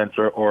stingy defense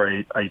or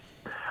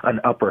an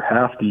upper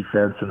half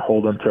defense and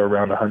hold them to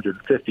around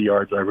 150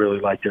 yards, I really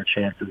like their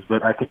chances.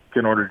 But I think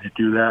in order to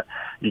do that,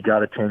 you got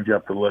to change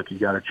up the look. You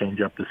got to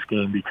change up the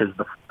scheme because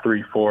the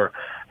 3-4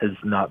 has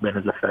not been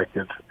as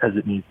effective as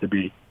it needs to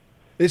be.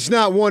 It's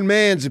not one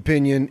man's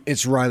opinion.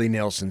 It's Riley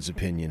Nelson's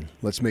opinion.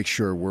 Let's make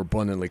sure we're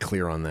abundantly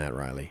clear on that,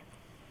 Riley.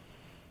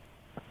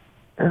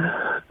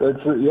 I'll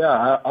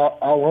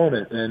own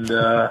it. And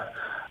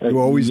you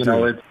always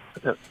do.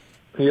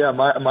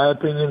 My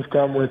opinions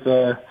come with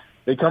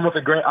they come with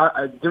a grain.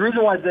 The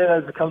reason why I say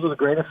that is it comes with a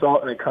grain of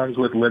salt and it comes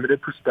with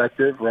limited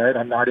perspective. Right?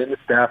 I'm not in the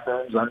staff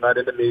rooms. I'm not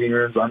in the meeting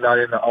rooms. I'm not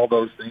into all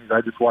those things.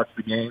 I just watch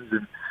the games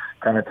and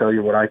kind of tell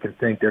you what I can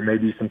think. There may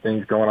be some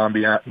things going on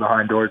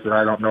behind doors that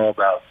I don't know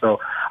about. So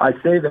I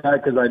say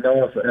that because I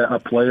know if a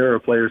player or a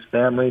player's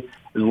family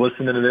is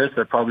listening to this,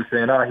 they're probably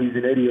saying, he's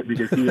an idiot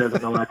because he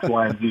doesn't know X,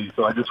 Y, and Z.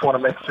 So I just want to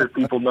make sure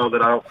people know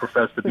that I don't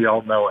profess to be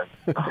all-knowing.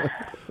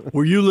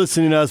 Were you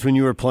listening to us when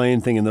you were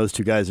playing thinking those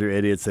two guys are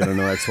idiots, they don't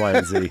know X, Y,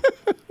 and Z?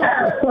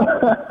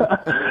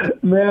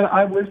 Man,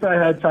 I wish I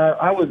had time.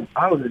 I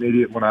was an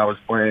idiot when I was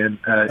playing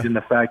in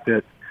the fact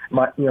that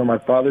my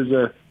father's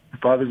a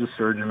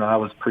surgeon and I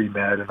was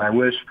pre-med, and I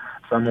wish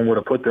someone would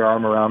have put their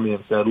arm around me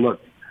and said,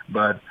 look,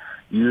 bud,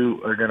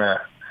 you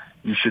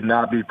should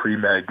not be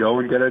pre-med. Go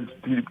and get a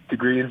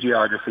degree in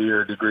geography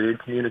or a degree in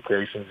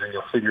communications, and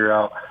you'll figure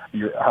out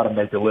how to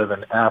make a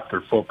living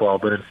after football.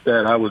 But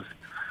instead, I was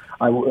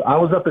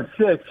up at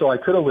 6, so I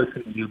could have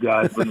listened to you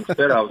guys, but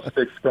instead I was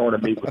 6 going to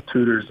meet with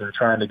tutors and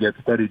trying to get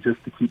steady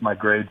just to keep my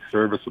grades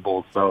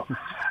serviceable. So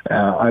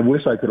I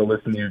wish I could have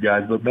listened to you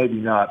guys, but maybe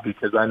not,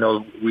 because I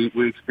know we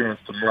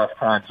experienced some rough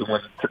times, and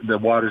when the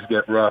waters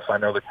get rough, I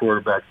know the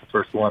quarterback's the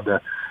first one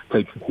to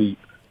take some heat.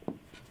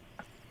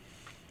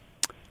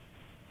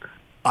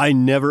 I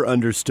never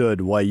understood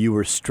why you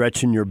were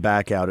stretching your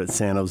back out at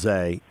San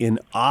Jose in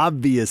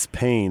obvious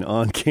pain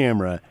on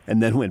camera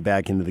and then went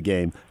back into the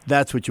game.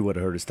 That's what you would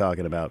have heard us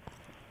talking about.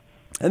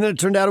 And then it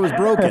turned out it was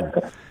broken.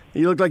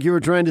 You looked like you were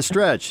trying to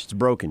stretch. It's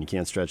broken. You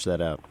can't stretch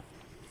that out.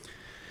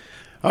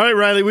 All right,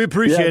 Riley, we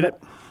appreciate it.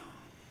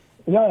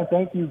 Yeah,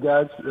 thank you,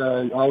 guys.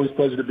 Always a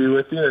pleasure to be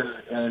with you.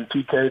 And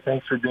TK,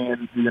 thanks for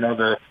being,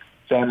 the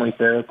family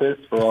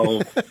therapist for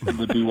all of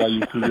the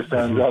BYU Cougar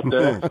fans out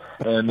there.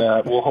 And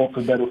we'll hope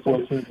for better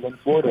fortunes in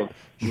Florida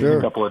in a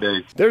couple of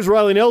days. There's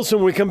Riley Nelson.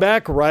 When we come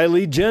back,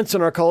 Riley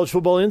Jensen, our college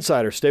football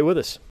insider. Stay with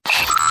us.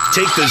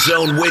 Take the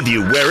Zone with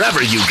you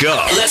wherever you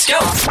go. Let's go.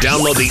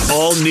 Download the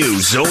all-new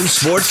Zone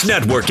Sports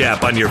Network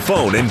app on your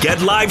phone and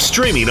get live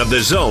streaming of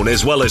the Zone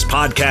as well as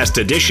podcast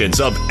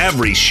editions of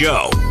every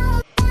show.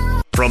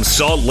 From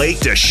Salt Lake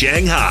to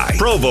Shanghai,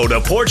 Provo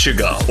to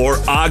Portugal, or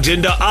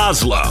Ogden to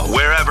Oslo,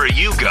 wherever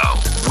you go,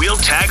 we'll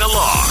tag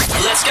along.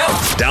 Let's go.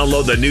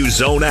 Download the new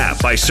Zone app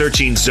by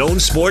searching Zone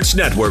Sports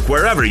Network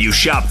wherever you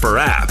shop for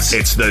apps.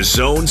 It's the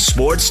Zone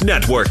Sports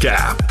Network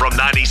app from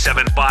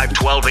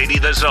 97.5 1280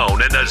 The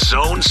Zone and the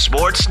Zone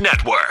Sports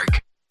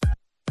Network.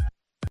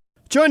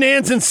 Join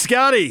Hans and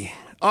Scotty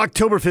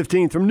October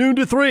 15th from noon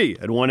to 3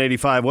 at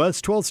 185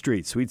 West 12th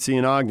Street, Suite C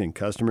in Ogden.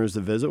 Customers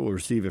that visit will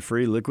receive a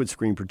free liquid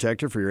screen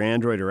protector for your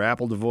Android or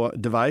Apple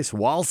device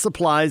while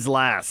supplies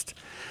last.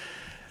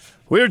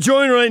 We are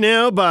joined right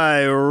now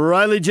by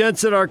Riley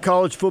Jensen, our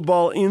college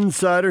football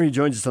insider. He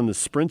joins us on the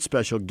Sprint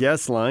special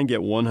guest line. Get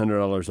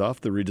 $100 off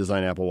the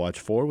redesigned Apple Watch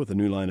 4 with a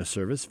new line of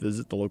service.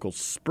 Visit the local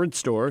Sprint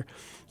store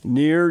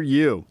near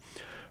you.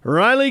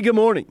 Riley, good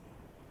morning.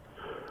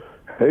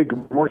 Hey,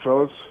 good morning,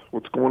 fellas.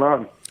 What's going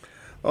on?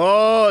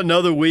 Oh,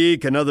 another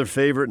week, another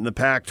favorite in the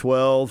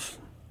Pac-12.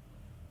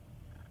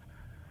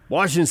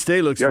 Washington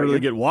State looks really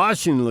good.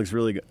 Washington looks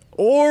really good.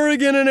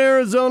 Oregon and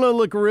Arizona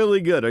look really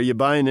good. Are you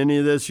buying any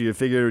of this? Or you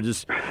figure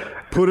just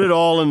put it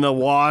all in the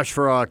wash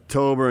for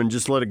October and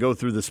just let it go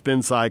through the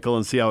spin cycle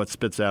and see how it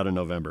spits out in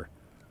November?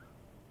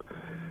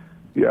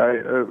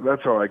 Yeah,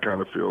 that's how I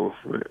kind of feel.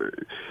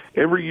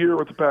 Every year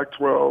with the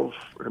Pac-12,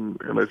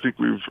 and I think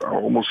we've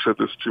almost said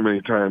this too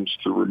many times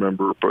to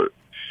remember, but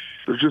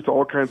there's just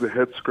all kinds of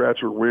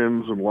head-scratcher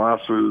wins and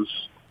losses,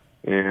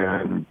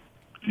 and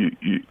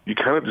you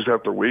kind of just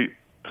have to wait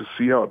to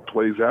see how it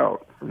plays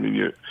out. I mean,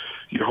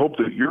 you hope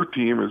that your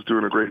team is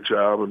doing a great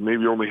job and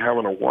maybe only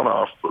having a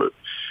one-off, but,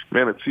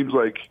 man, it seems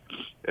like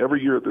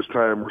every year at this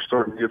time we're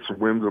starting to get some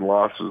wins and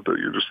losses that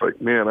you're just like,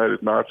 man, I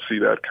did not see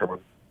that coming.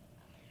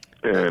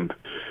 And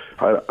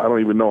I don't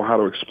even know how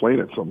to explain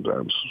it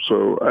sometimes.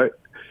 So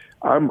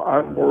I'm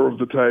more of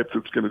the type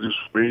that's going to just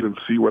wait and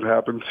see what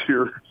happens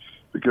here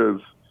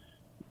because,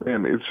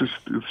 man, it's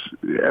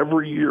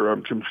every year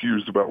I'm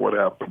confused about what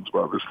happens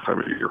about this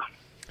time of year.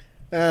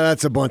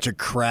 That's a bunch of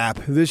crap.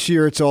 This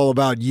year it's all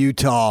about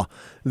Utah.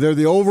 They're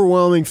the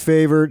overwhelming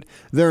favorite.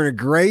 They're in a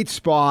great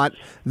spot.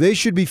 They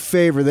should be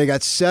favored. They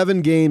got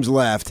 7 games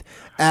left.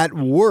 At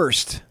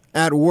worst,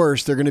 they're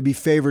going to be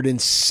favored in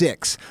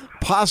 6,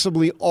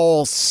 possibly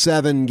all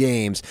 7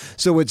 games.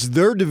 So it's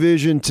their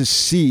division to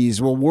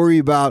seize. We'll worry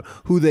about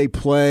who they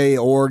play,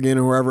 Oregon,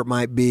 whoever it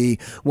might be,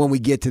 when we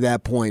get to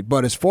that point.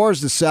 But as far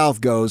as the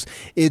South goes,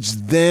 it's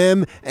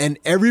them and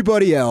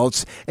everybody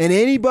else. And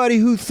anybody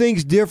who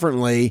thinks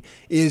differently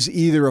is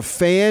either a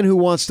fan who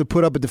wants to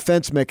put up a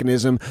defense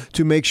mechanism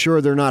to make sure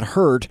they're not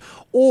hurt,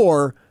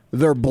 or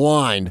they're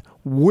blind.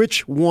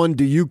 Which one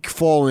do you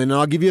fall in? And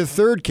I'll give you a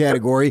third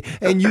category,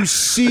 and you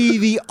see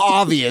the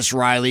obvious,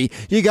 Riley.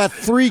 You got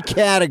 3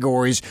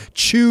 categories.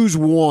 Choose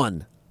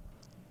one.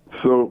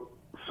 So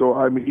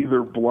I'm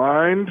either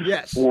blind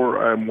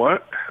or I'm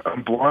what?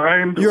 I'm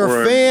blind.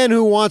 You're a fan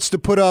who wants to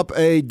put up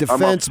a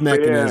defense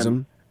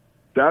mechanism.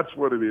 That's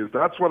what it is.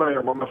 That's what I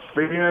am. I'm a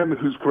fan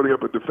who's putting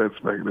up a defense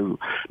mechanism.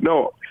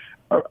 No,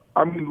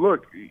 I mean,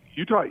 look,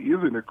 Utah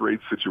is in a great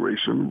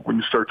situation when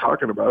you start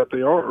talking about it.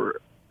 They are.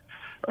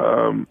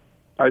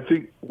 I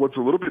think what's a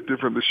little bit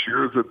different this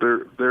year is that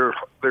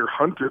they're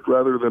hunted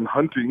rather than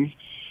hunting,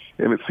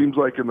 and it seems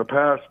like in the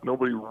past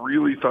nobody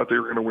really thought they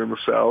were going to win the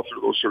South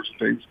or those sorts of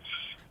things.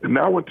 And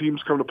now when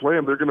teams come to play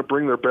them, they're going to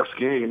bring their best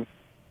game,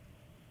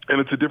 and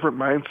it's a different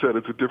mindset.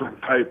 It's a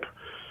different type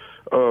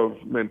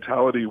of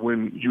mentality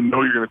when you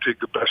know you're going to take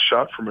the best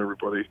shot from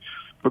everybody.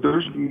 But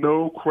there's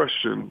no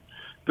question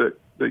that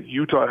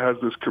Utah has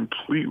this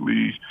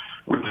completely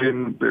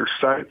within their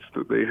sights,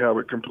 that they have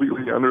it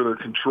completely under their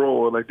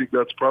control. And I think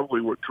that's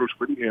probably what Coach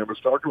Whittingham is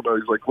talking about.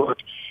 He's like, look,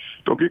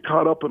 don't get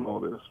caught up in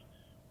all this.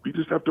 We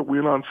just have to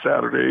win on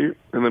Saturday,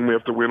 and then we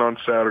have to win on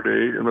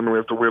Saturday, and then we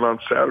have to win on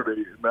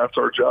Saturday. And that's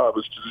our job,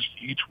 is to just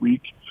each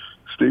week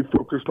stay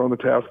focused on the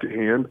task at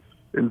hand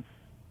and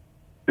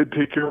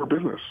take care of our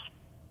business.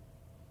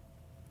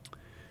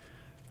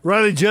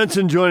 Riley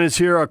Jensen joining us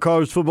here, our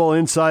college football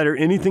insider.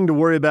 Anything to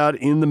worry about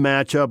in the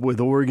matchup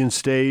with Oregon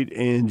State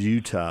and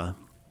Utah?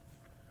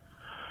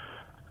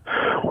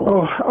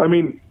 Well, I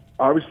mean,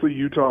 obviously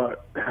Utah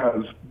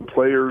has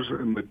players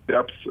and the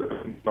depth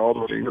and all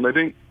those things. And I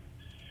think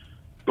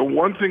the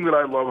one thing that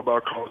I love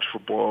about college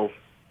football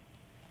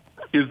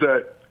is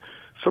that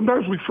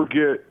sometimes we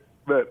forget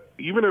that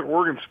even at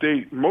Oregon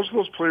State, most of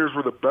those players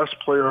were the best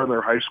player on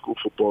their high school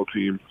football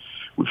team.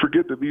 We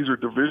forget that these are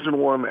Division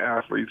I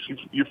athletes.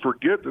 You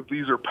forget that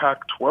these are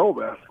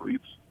Pac-12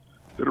 athletes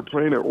that are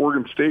playing at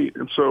Oregon State.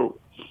 And so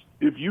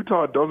if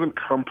Utah doesn't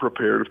come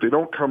prepared, if they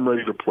don't come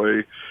ready to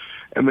play,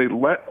 and they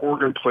let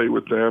Oregon play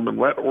with them and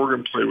let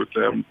Oregon play with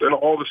them, then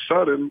all of a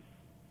sudden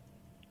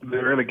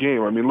they're in a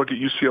game. I mean, look at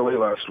UCLA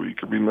last week.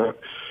 I mean,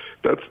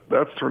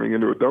 that's turning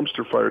into a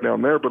dumpster fire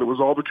down there, but it was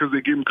all because they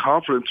gave them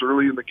confidence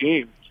early in the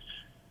game.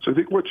 So I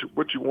think what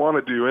you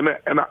want to do, and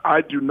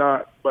I do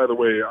not, by the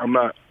way, I'm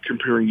not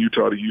comparing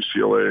Utah to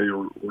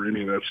UCLA or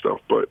any of that stuff,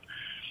 but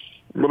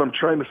what I'm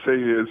trying to say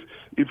is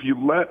if you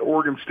let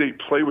Oregon State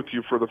play with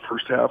you for the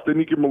first half, then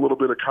you give them a little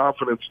bit of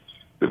confidence,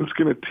 then it's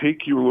going to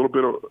take you a little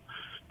bit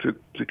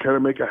to kind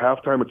of make a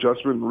halftime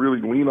adjustment and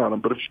really lean on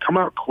them. But if you come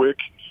out quick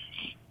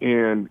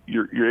and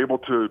you're able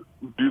to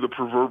do the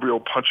proverbial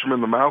punch them in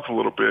the mouth a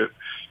little bit,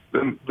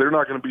 then they're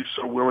not going to be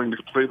so willing to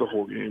play the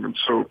whole game. And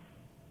so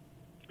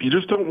you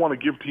just don't want to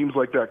give teams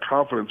like that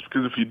confidence,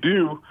 because if you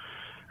do,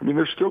 I mean,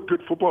 they're still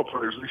good football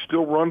players. They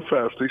still run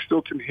fast. They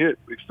still can hit.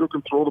 They still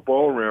can throw the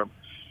ball around,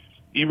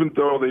 even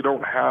though they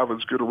don't have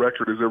as good a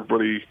record as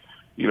everybody,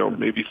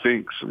 maybe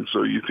thinks. And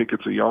so you think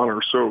it's a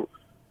yawner. So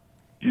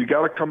you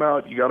got to come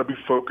out. You got to be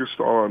focused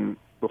on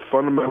the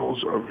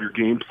fundamentals of your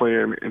game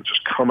plan and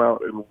just come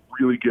out and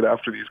really get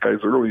after these guys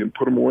early and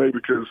put them away,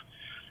 because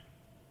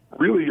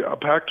really a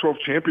Pac-12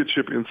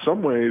 championship in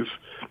some ways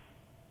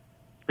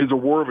is a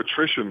war of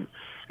attrition,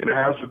 and it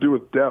has to do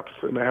with depth,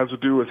 and it has to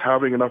do with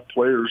having enough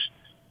players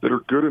that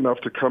are good enough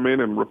to come in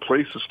and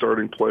replace a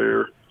starting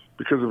player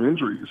because of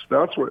injuries.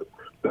 That's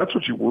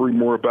what you worry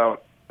more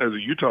about as a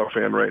Utah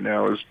fan right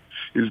now is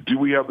do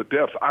we have the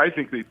depth? I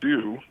think they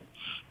do,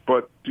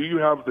 but do you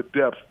have the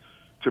depth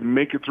to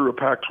make it through a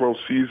Pac-12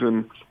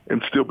 season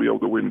and still be able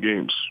to win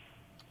games?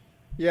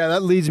 Yeah,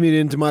 that leads me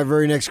into my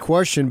very next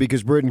question,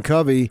 because Britton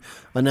Covey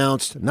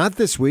announced, not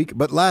this week,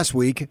 but last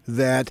week,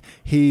 that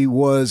he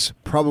was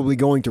probably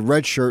going to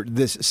redshirt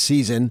this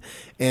season.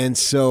 And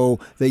so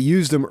they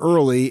used him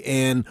early,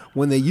 and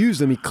when they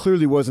used him, he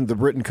clearly wasn't the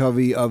Britton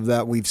Covey of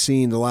that we've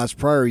seen the last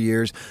prior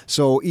years.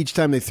 So each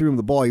time they threw him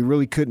the ball, he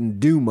really couldn't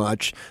do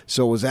much.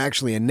 So it was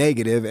actually a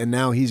negative, and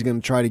now he's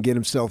going to try to get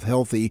himself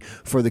healthy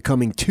for the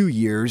coming 2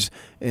 years.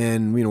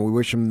 And, we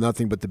wish him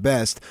nothing but the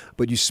best.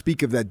 But you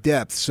speak of that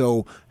depth.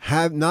 So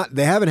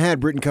they haven't had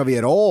Britton Covey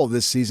at all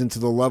this season to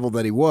the level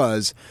that he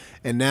was,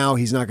 and now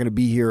he's not going to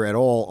be here at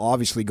all,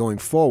 obviously, going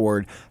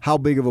forward. How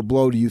big of a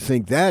blow do you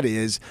think that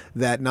is,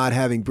 that not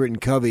having Britton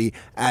Covey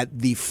at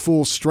the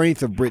full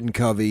strength of Britton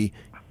Covey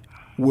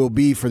will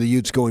be for the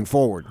Utes going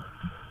forward?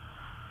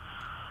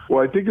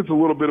 Well, I think it's a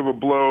little bit of a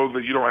blow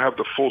that you don't have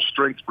the full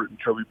strength Britton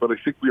Covey, but I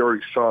think we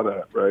already saw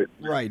that, right?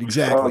 Right,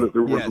 exactly. We saw that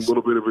there was a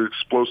little bit of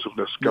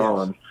explosiveness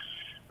gone.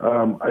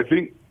 Yes. I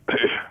think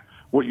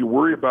what you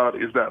worry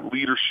about is that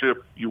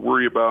leadership. You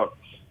worry about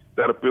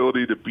that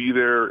ability to be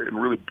there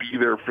and really be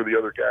there for the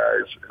other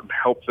guys and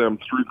help them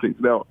through things.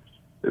 Now,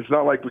 it's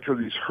not like because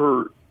he's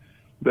hurt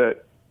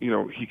that,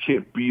 he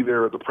can't be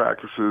there at the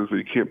practices, that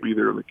he can't be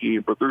there in the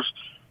game. But there's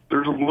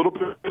a little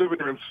bit of a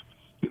difference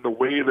in the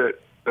way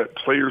that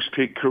players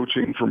take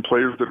coaching from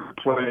players that are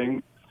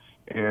playing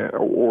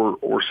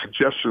or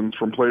suggestions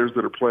from players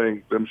that are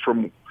playing than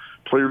from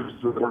players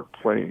that aren't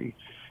playing.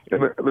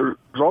 And there's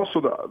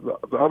also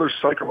the other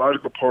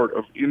psychological part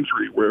of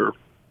injury where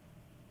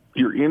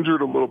you're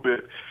injured a little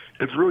bit.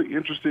 It's really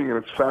interesting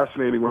and it's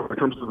fascinating when it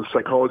comes to the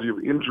psychology of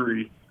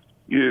injury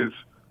is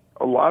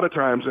a lot of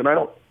times, and I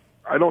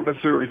don't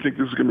necessarily think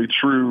this is going to be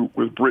true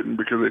with Britton,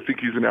 because I think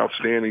he's an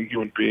outstanding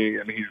human being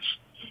and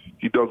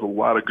he does a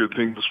lot of good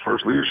things as far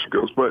as leadership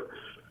goes, but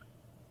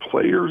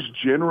players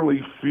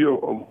generally feel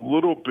a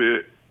little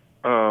bit,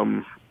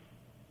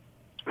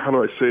 how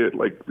do I say it?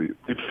 Like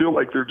they feel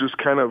like they're just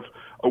kind of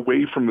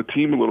away from the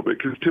team a little bit,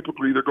 because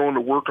typically they're going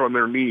to work on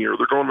their knee, or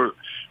they're going to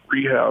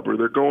rehab, or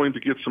they're going to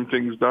get some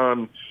things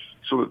done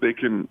so that they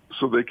can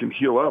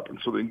heal up and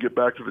so they can get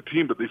back to the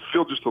team. But they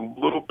feel just a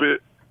little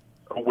bit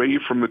away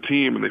from the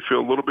team, and they feel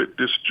a little bit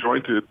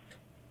disjointed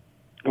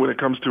when it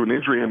comes to an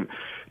injury. And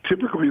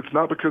typically it's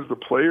not because the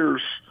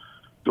players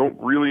don't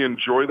really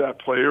enjoy that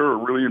player or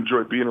really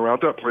enjoy being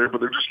around that player, but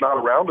they're just not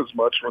around as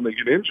much when they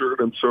get injured.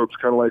 And so it's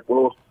kind of like,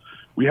 well,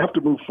 we have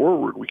to move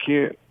forward. We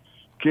can't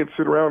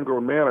sit around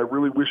going, man, I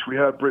really wish we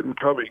had Britton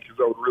Covey, because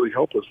that would really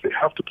help us. They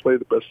have to play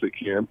the best they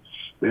can.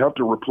 They have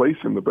to replace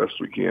him the best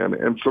we can.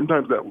 And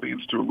sometimes that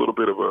leads to a little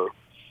bit of a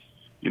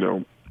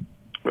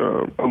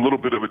little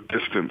bit of a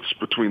distance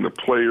between the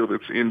player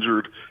that's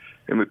injured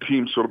and the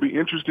team. So it'll be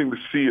interesting to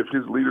see if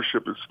his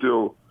leadership is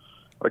still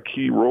a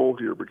key role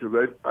here,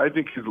 because I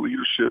think his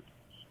leadership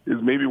is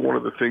maybe one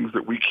of the things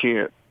that we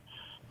can't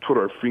put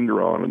our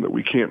finger on, and that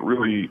we can't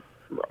really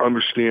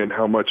understand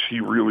how much he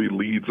really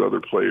leads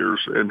other players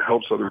and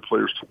helps other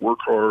players to work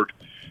hard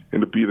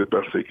and to be the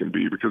best they can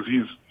be, because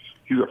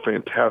he's a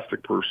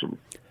fantastic person.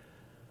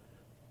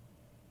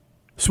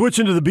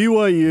 Switching to the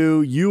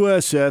BYU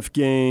USF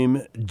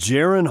game,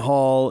 Jaren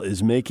Hall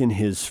is making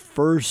his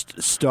first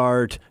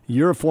start.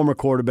 You're a former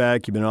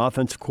quarterback. You've been an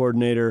offensive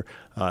coordinator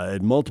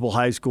at multiple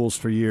high schools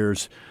for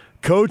years.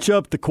 Coach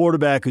up the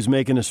quarterback who's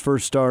making his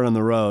first start on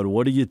the road.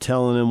 What are you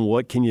telling him?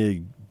 What can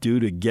you do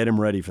to get him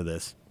ready for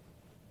this?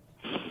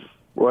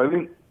 Well, I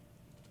think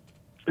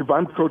if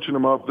I'm coaching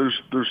him up,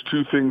 there's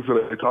two things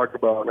that I talk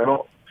about.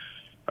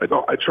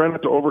 I try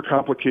not to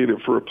overcomplicate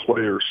it for a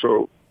player.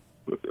 So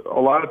a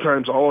lot of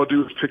times all I'll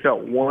do is pick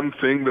out one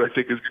thing that I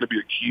think is going to be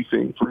a key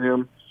thing for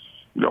him.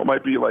 It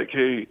might be like,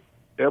 hey,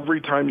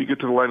 every time you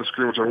get to the line of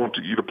scrimmage, I want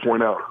you to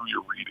point out who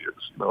your read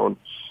is.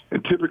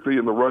 And typically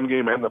in the run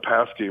game and the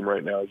pass game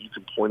right now, you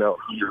can point out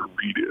who your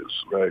read is,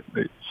 right?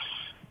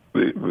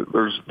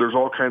 There's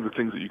all kinds of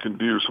things that you can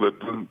do so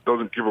that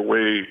doesn't give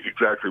away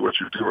exactly what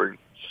you're doing.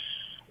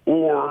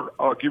 Or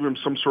I'll give him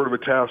some sort of a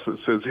task that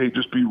says, hey,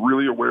 just be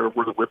really aware of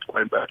where the whip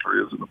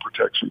linebacker is in the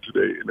protection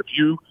today. And if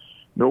you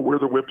know where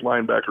the whip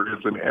linebacker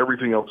is, then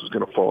everything else is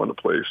going to fall into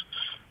place.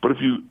 But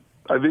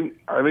I think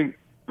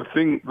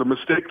the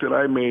mistake that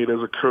I made as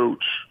a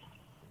coach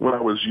when I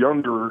was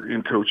younger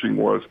in coaching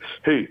was,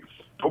 hey,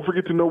 don't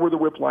forget to know where the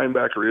whip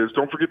linebacker is.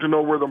 Don't forget to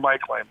know where the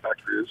Mike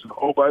linebacker is. And,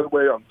 oh, by the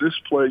way, on this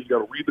play, you got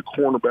to read the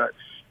cornerback.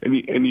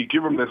 And you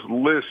give them this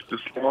list,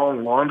 this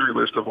long laundry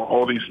list of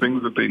all these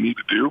things that they need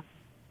to do,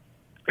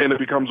 and it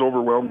becomes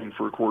overwhelming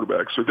for a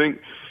quarterback. So I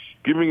think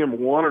giving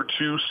him one or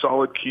two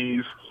solid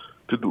keys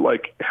to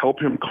like help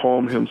him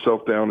calm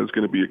himself down is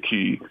going to be a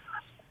key.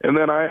 And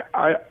then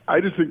I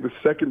just think the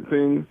second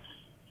thing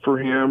for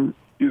him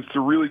is to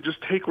really just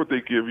take what they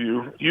give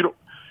you.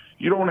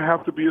 You don't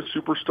have to be a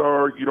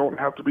superstar. You don't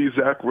have to be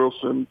Zach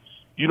Wilson.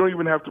 You don't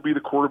even have to be the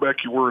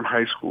quarterback you were in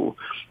high school.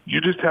 You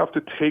just have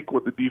to take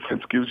what the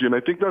defense gives you. And I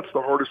think that's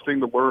the hardest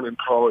thing to learn in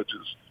college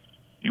is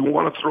you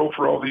want to throw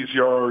for all these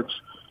yards.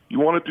 You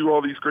want to do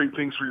all these great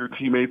things for your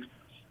teammates.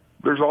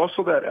 There's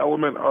also that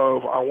element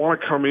of I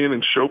want to come in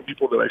and show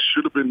people that I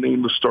should have been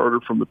named the starter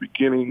from the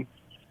beginning.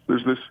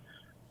 There's this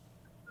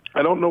 –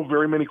 I don't know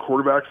very many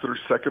quarterbacks that are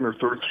second or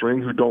third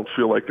string who don't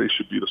feel like they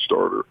should be the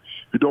starter,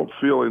 who don't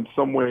feel in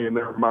some way in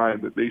their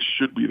mind that they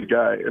should be the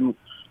guy. And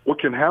what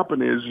can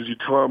happen is you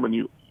come and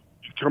you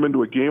come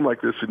into a game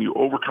like this and you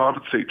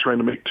overcompensate trying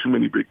to make too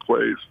many big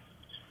plays.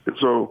 And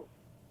so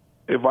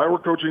if I were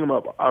coaching him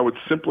up, I would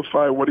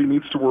simplify what he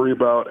needs to worry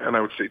about, and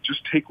I would say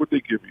just take what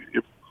they give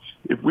you.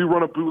 If we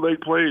run a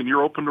bootleg play and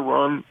you're open to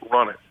run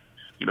it.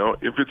 You know,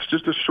 if it's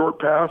just a short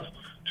pass,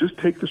 just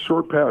take the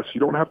short pass. You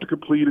don't have to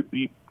complete a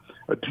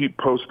deep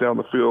post down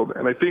the field.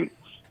 And I think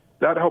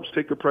that helps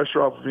take the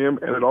pressure off of him,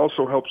 and it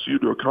also helps you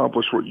to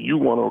accomplish what you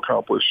want to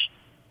accomplish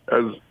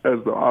as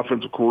the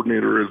offensive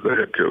coordinator, as the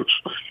head coach.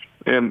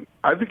 And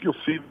I think you'll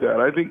see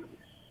that. I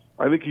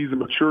think he's a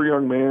mature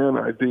young man.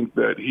 I think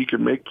that he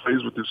can make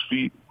plays with his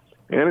feet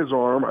and his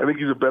arm. I think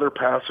he's a better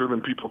passer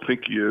than people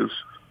think he is.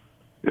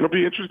 It'll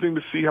be interesting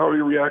to see how he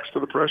reacts to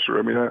the pressure.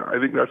 I mean, I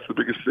think that's the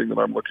biggest thing that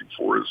I'm looking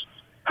for is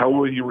how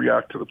will he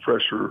react to the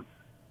pressure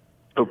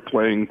of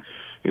playing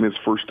in his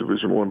first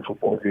Division I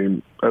football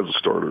game as a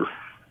starter.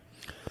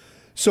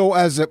 So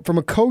from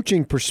a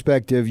coaching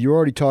perspective, you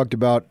already talked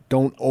about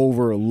don't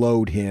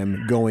overload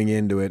him going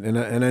into it. And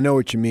I know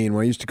what you mean.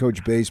 When I used to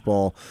coach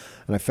baseball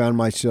and I found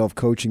myself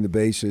coaching the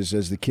bases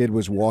as the kid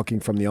was walking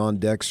from the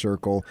on-deck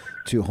circle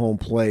to home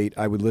plate,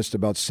 I would list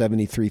about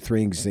 73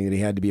 things that he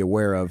had to be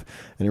aware of.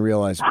 And I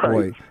realized,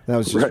 boy, that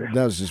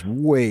was just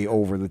way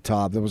over the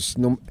top. There was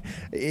no,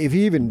 if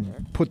he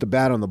even put the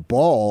bat on the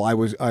ball, I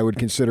would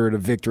consider it a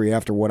victory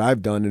after what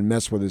I've done and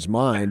mess with his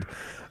mind.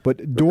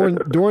 But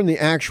during the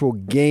actual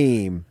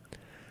game,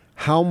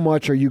 how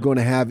much are you going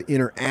to have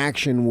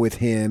interaction with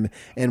him,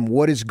 and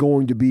what is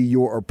going to be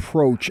your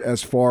approach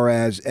as far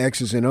as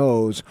X's and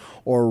O's,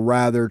 or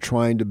rather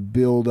trying to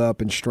build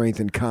up and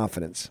strengthen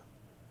confidence?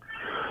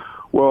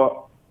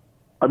 Well,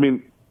 I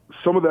mean,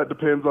 some of that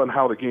depends on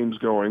how the game's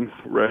going,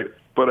 right?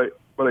 But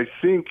I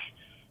think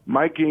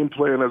my game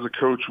plan as a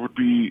coach would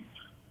be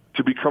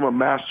to become a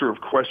master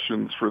of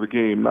questions for the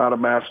game, not a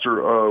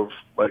master of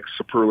like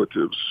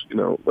superlatives, you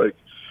know, like,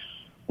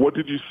 what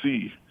did you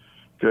see?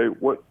 Okay,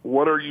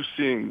 what are you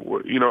seeing?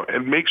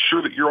 And make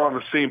sure that you're on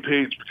the same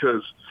page,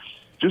 because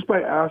just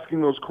by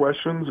asking those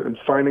questions and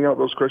finding out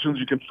those questions,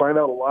 you can find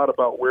out a lot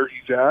about where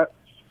he's at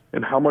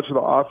and how much of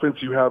the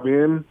offense you have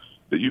in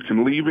that you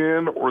can leave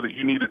in or that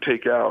you need to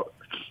take out.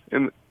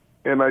 And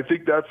I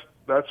think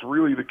that's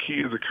really the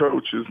key as a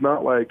coach, is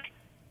not like,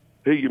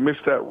 hey, you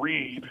missed that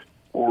read,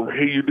 or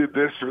hey, you did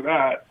this or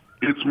that.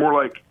 It's more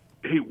like,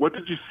 hey, what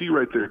did you see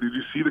right there? Did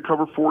you see the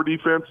cover 4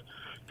 defense?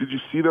 Did you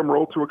see them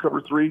roll to a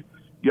cover 3?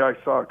 Yeah,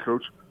 I saw it,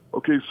 Coach.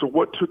 Okay, so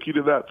what took you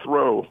to that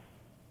throw?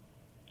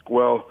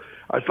 Well,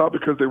 I thought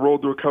because they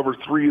rolled to a cover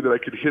 3 that I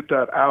could hit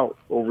that out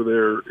over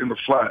there in the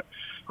flat.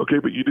 Okay,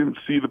 but you didn't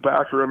see the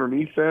backer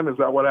underneath then? Is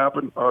that what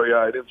happened? Oh, yeah,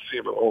 I didn't see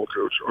him at all,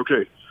 Coach.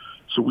 Okay,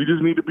 so we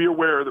just need to be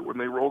aware that when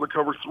they roll to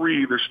cover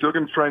 3, they're still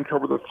going to try and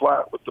cover the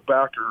flat with the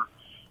backer,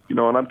 and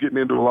I'm getting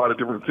into a lot of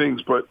different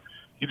things, but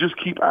you just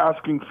keep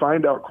asking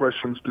find-out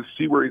questions to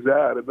see where he's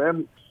at, and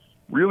then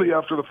really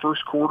after the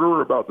first quarter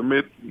or about the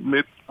midway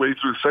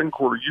through the second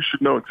quarter, you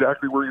should know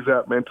exactly where he's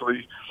at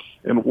mentally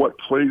and what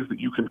plays that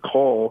you can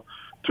call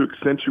to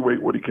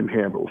accentuate what he can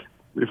handle,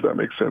 if that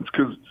makes sense.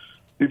 Because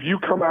if you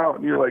come out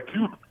and you're like,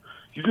 dude,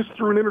 you just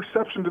threw an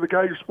interception to the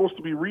guy you're supposed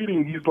to be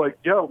reading, he's like,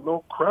 yeah,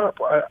 no crap,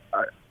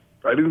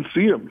 I didn't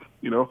see him,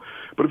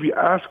 But if you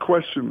ask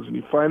questions and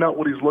you find out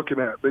what he's looking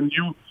at, then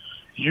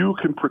you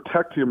can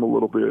protect him a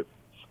little bit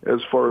as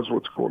far as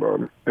what's going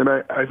on. And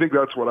I think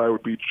that's what I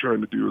would be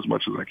trying to do as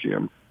much as I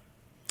can.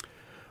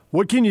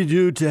 What can you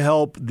do to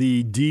help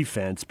the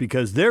defense?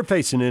 Because they're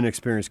facing an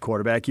inexperienced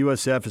quarterback.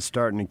 USF is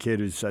starting a kid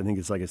who's, I think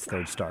it's like his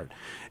third start.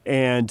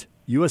 And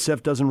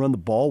USF doesn't run the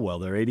ball well.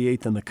 They're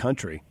 88th in the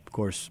country. Of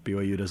course,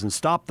 BYU doesn't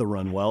stop the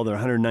run well. They're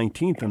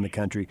 119th in the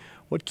country.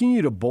 What can you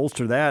do to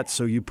bolster that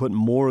so you put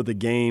more of the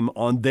game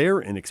on their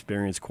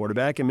inexperienced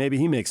quarterback and maybe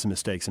he makes some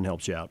mistakes and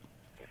helps you out?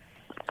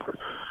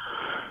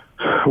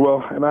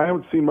 Well, and I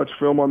haven't seen much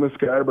film on this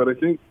guy, but I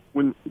think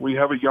when we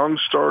have a young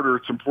starter,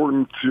 it's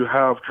important to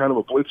have kind of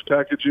a blitz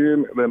package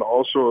in and then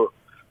also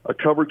a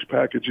coverage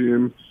package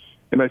in.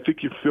 And I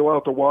think you fill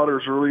out the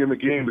waters early in the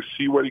game to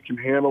see what he can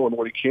handle and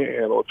what he can't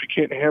handle. If he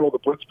can't handle the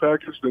blitz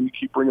package, then you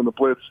keep bringing the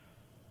blitz.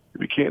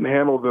 If he can't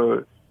handle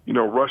the,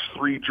 rush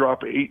 3,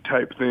 drop 8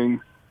 type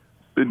thing,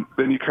 then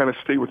you kind of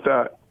stay with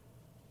that.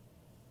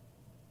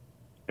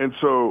 And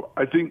so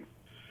I think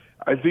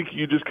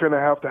you just kind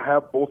of have to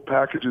have both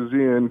packages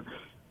in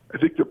I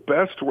think the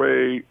best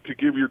way to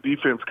give your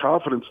defense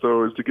confidence,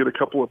 though, is to get a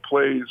couple of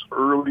plays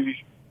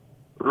early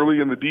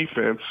in the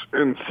defense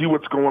and see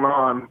what's going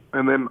on.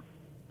 And then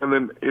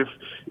if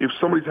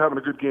somebody's having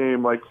a good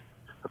game, like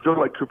I feel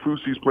like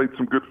Kafusi's played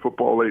some good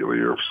football lately,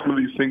 or if some of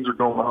these things are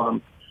going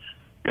on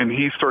and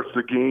he starts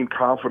to gain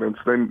confidence,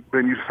 then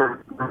you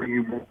start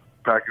running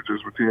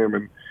packages with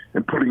him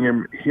and putting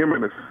him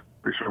in a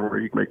situation where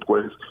he can make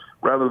plays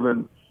rather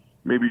than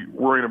maybe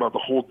worrying about the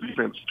whole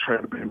defense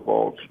trying to be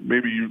involved.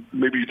 Maybe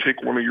you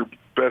take one of your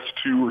best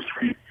 2 or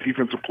 3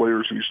 defensive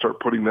players and you start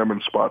putting them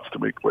in spots to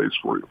make plays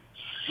for you.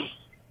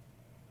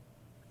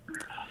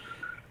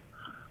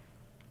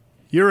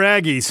 Your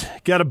Aggies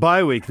got a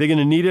bye week. They're going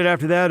to need it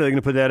after that, or are they going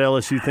to put that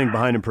LSU thing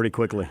behind them pretty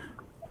quickly?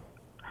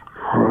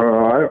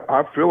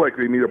 I feel like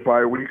they need a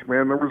bye week,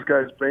 man. There was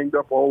guys banged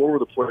up all over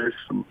the place.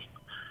 And,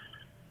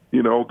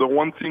 you know, the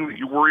one thing that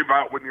you worry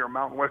about when you're a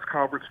Mountain West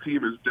Conference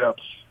team is depth.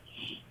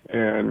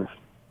 And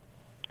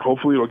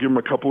hopefully it'll give them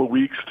a couple of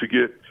weeks to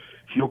get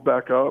healed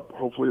back up.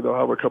 Hopefully they'll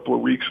have a couple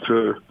of weeks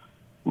to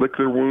lick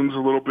their wounds a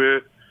little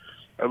bit.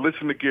 I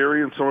listened to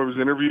Gary in some of his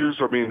interviews.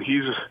 I mean,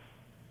 he's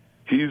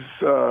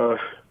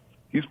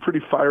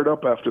pretty fired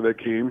up after that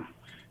game.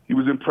 He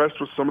was impressed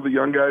with some of the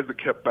young guys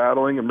that kept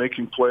battling and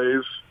making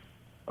plays.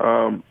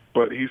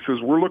 But he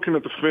says, we're looking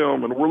at the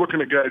film, and we're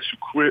looking at guys who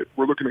quit.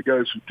 We're looking at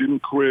guys who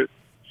didn't quit.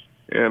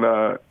 And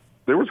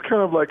there was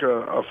kind of like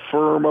a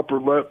firm upper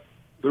lip.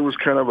 There was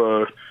kind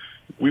of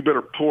we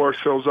better pull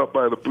ourselves up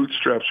by the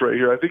bootstraps right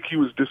here. I think he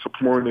was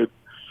disappointed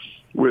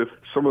with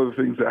some of the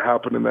things that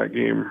happened in that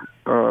game.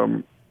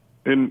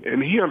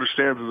 And he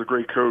understands as a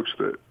great coach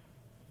that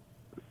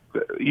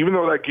even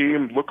though that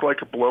game looked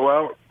like a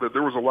blowout, that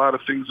there was a lot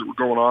of things that were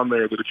going on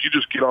there that if you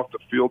just get off the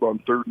field on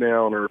 3rd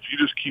down, or if you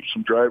just keep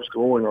some drives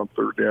going on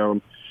 3rd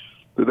down,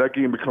 that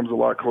game becomes a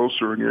lot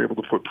closer and you're able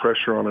to put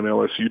pressure on an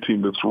LSU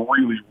team that's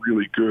really,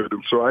 really good.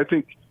 And so I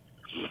think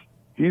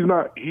he's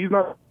not,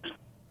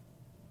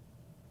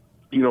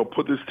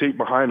 put this tape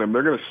behind him.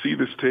 They're going to see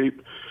this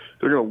tape.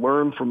 They're going to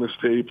learn from this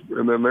tape,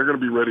 and then they're going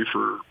to be ready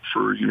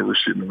for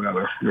University of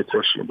Nevada. No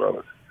question about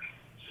it.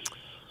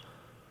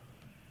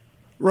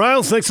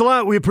 Riles, thanks a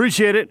lot. We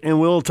appreciate it, and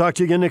we'll talk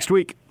to you again next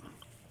week.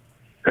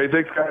 Hey,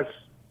 thanks, guys.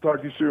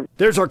 Talk to you soon.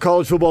 There's our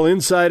college football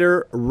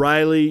insider,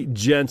 Riley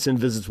Jensen,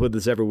 visits with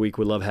us every week.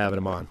 We love having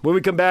him on. When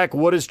we come back,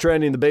 what is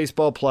trending? The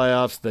baseball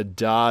playoffs, the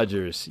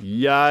Dodgers.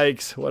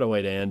 Yikes. What a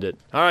way to end it.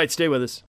 All right, stay with us.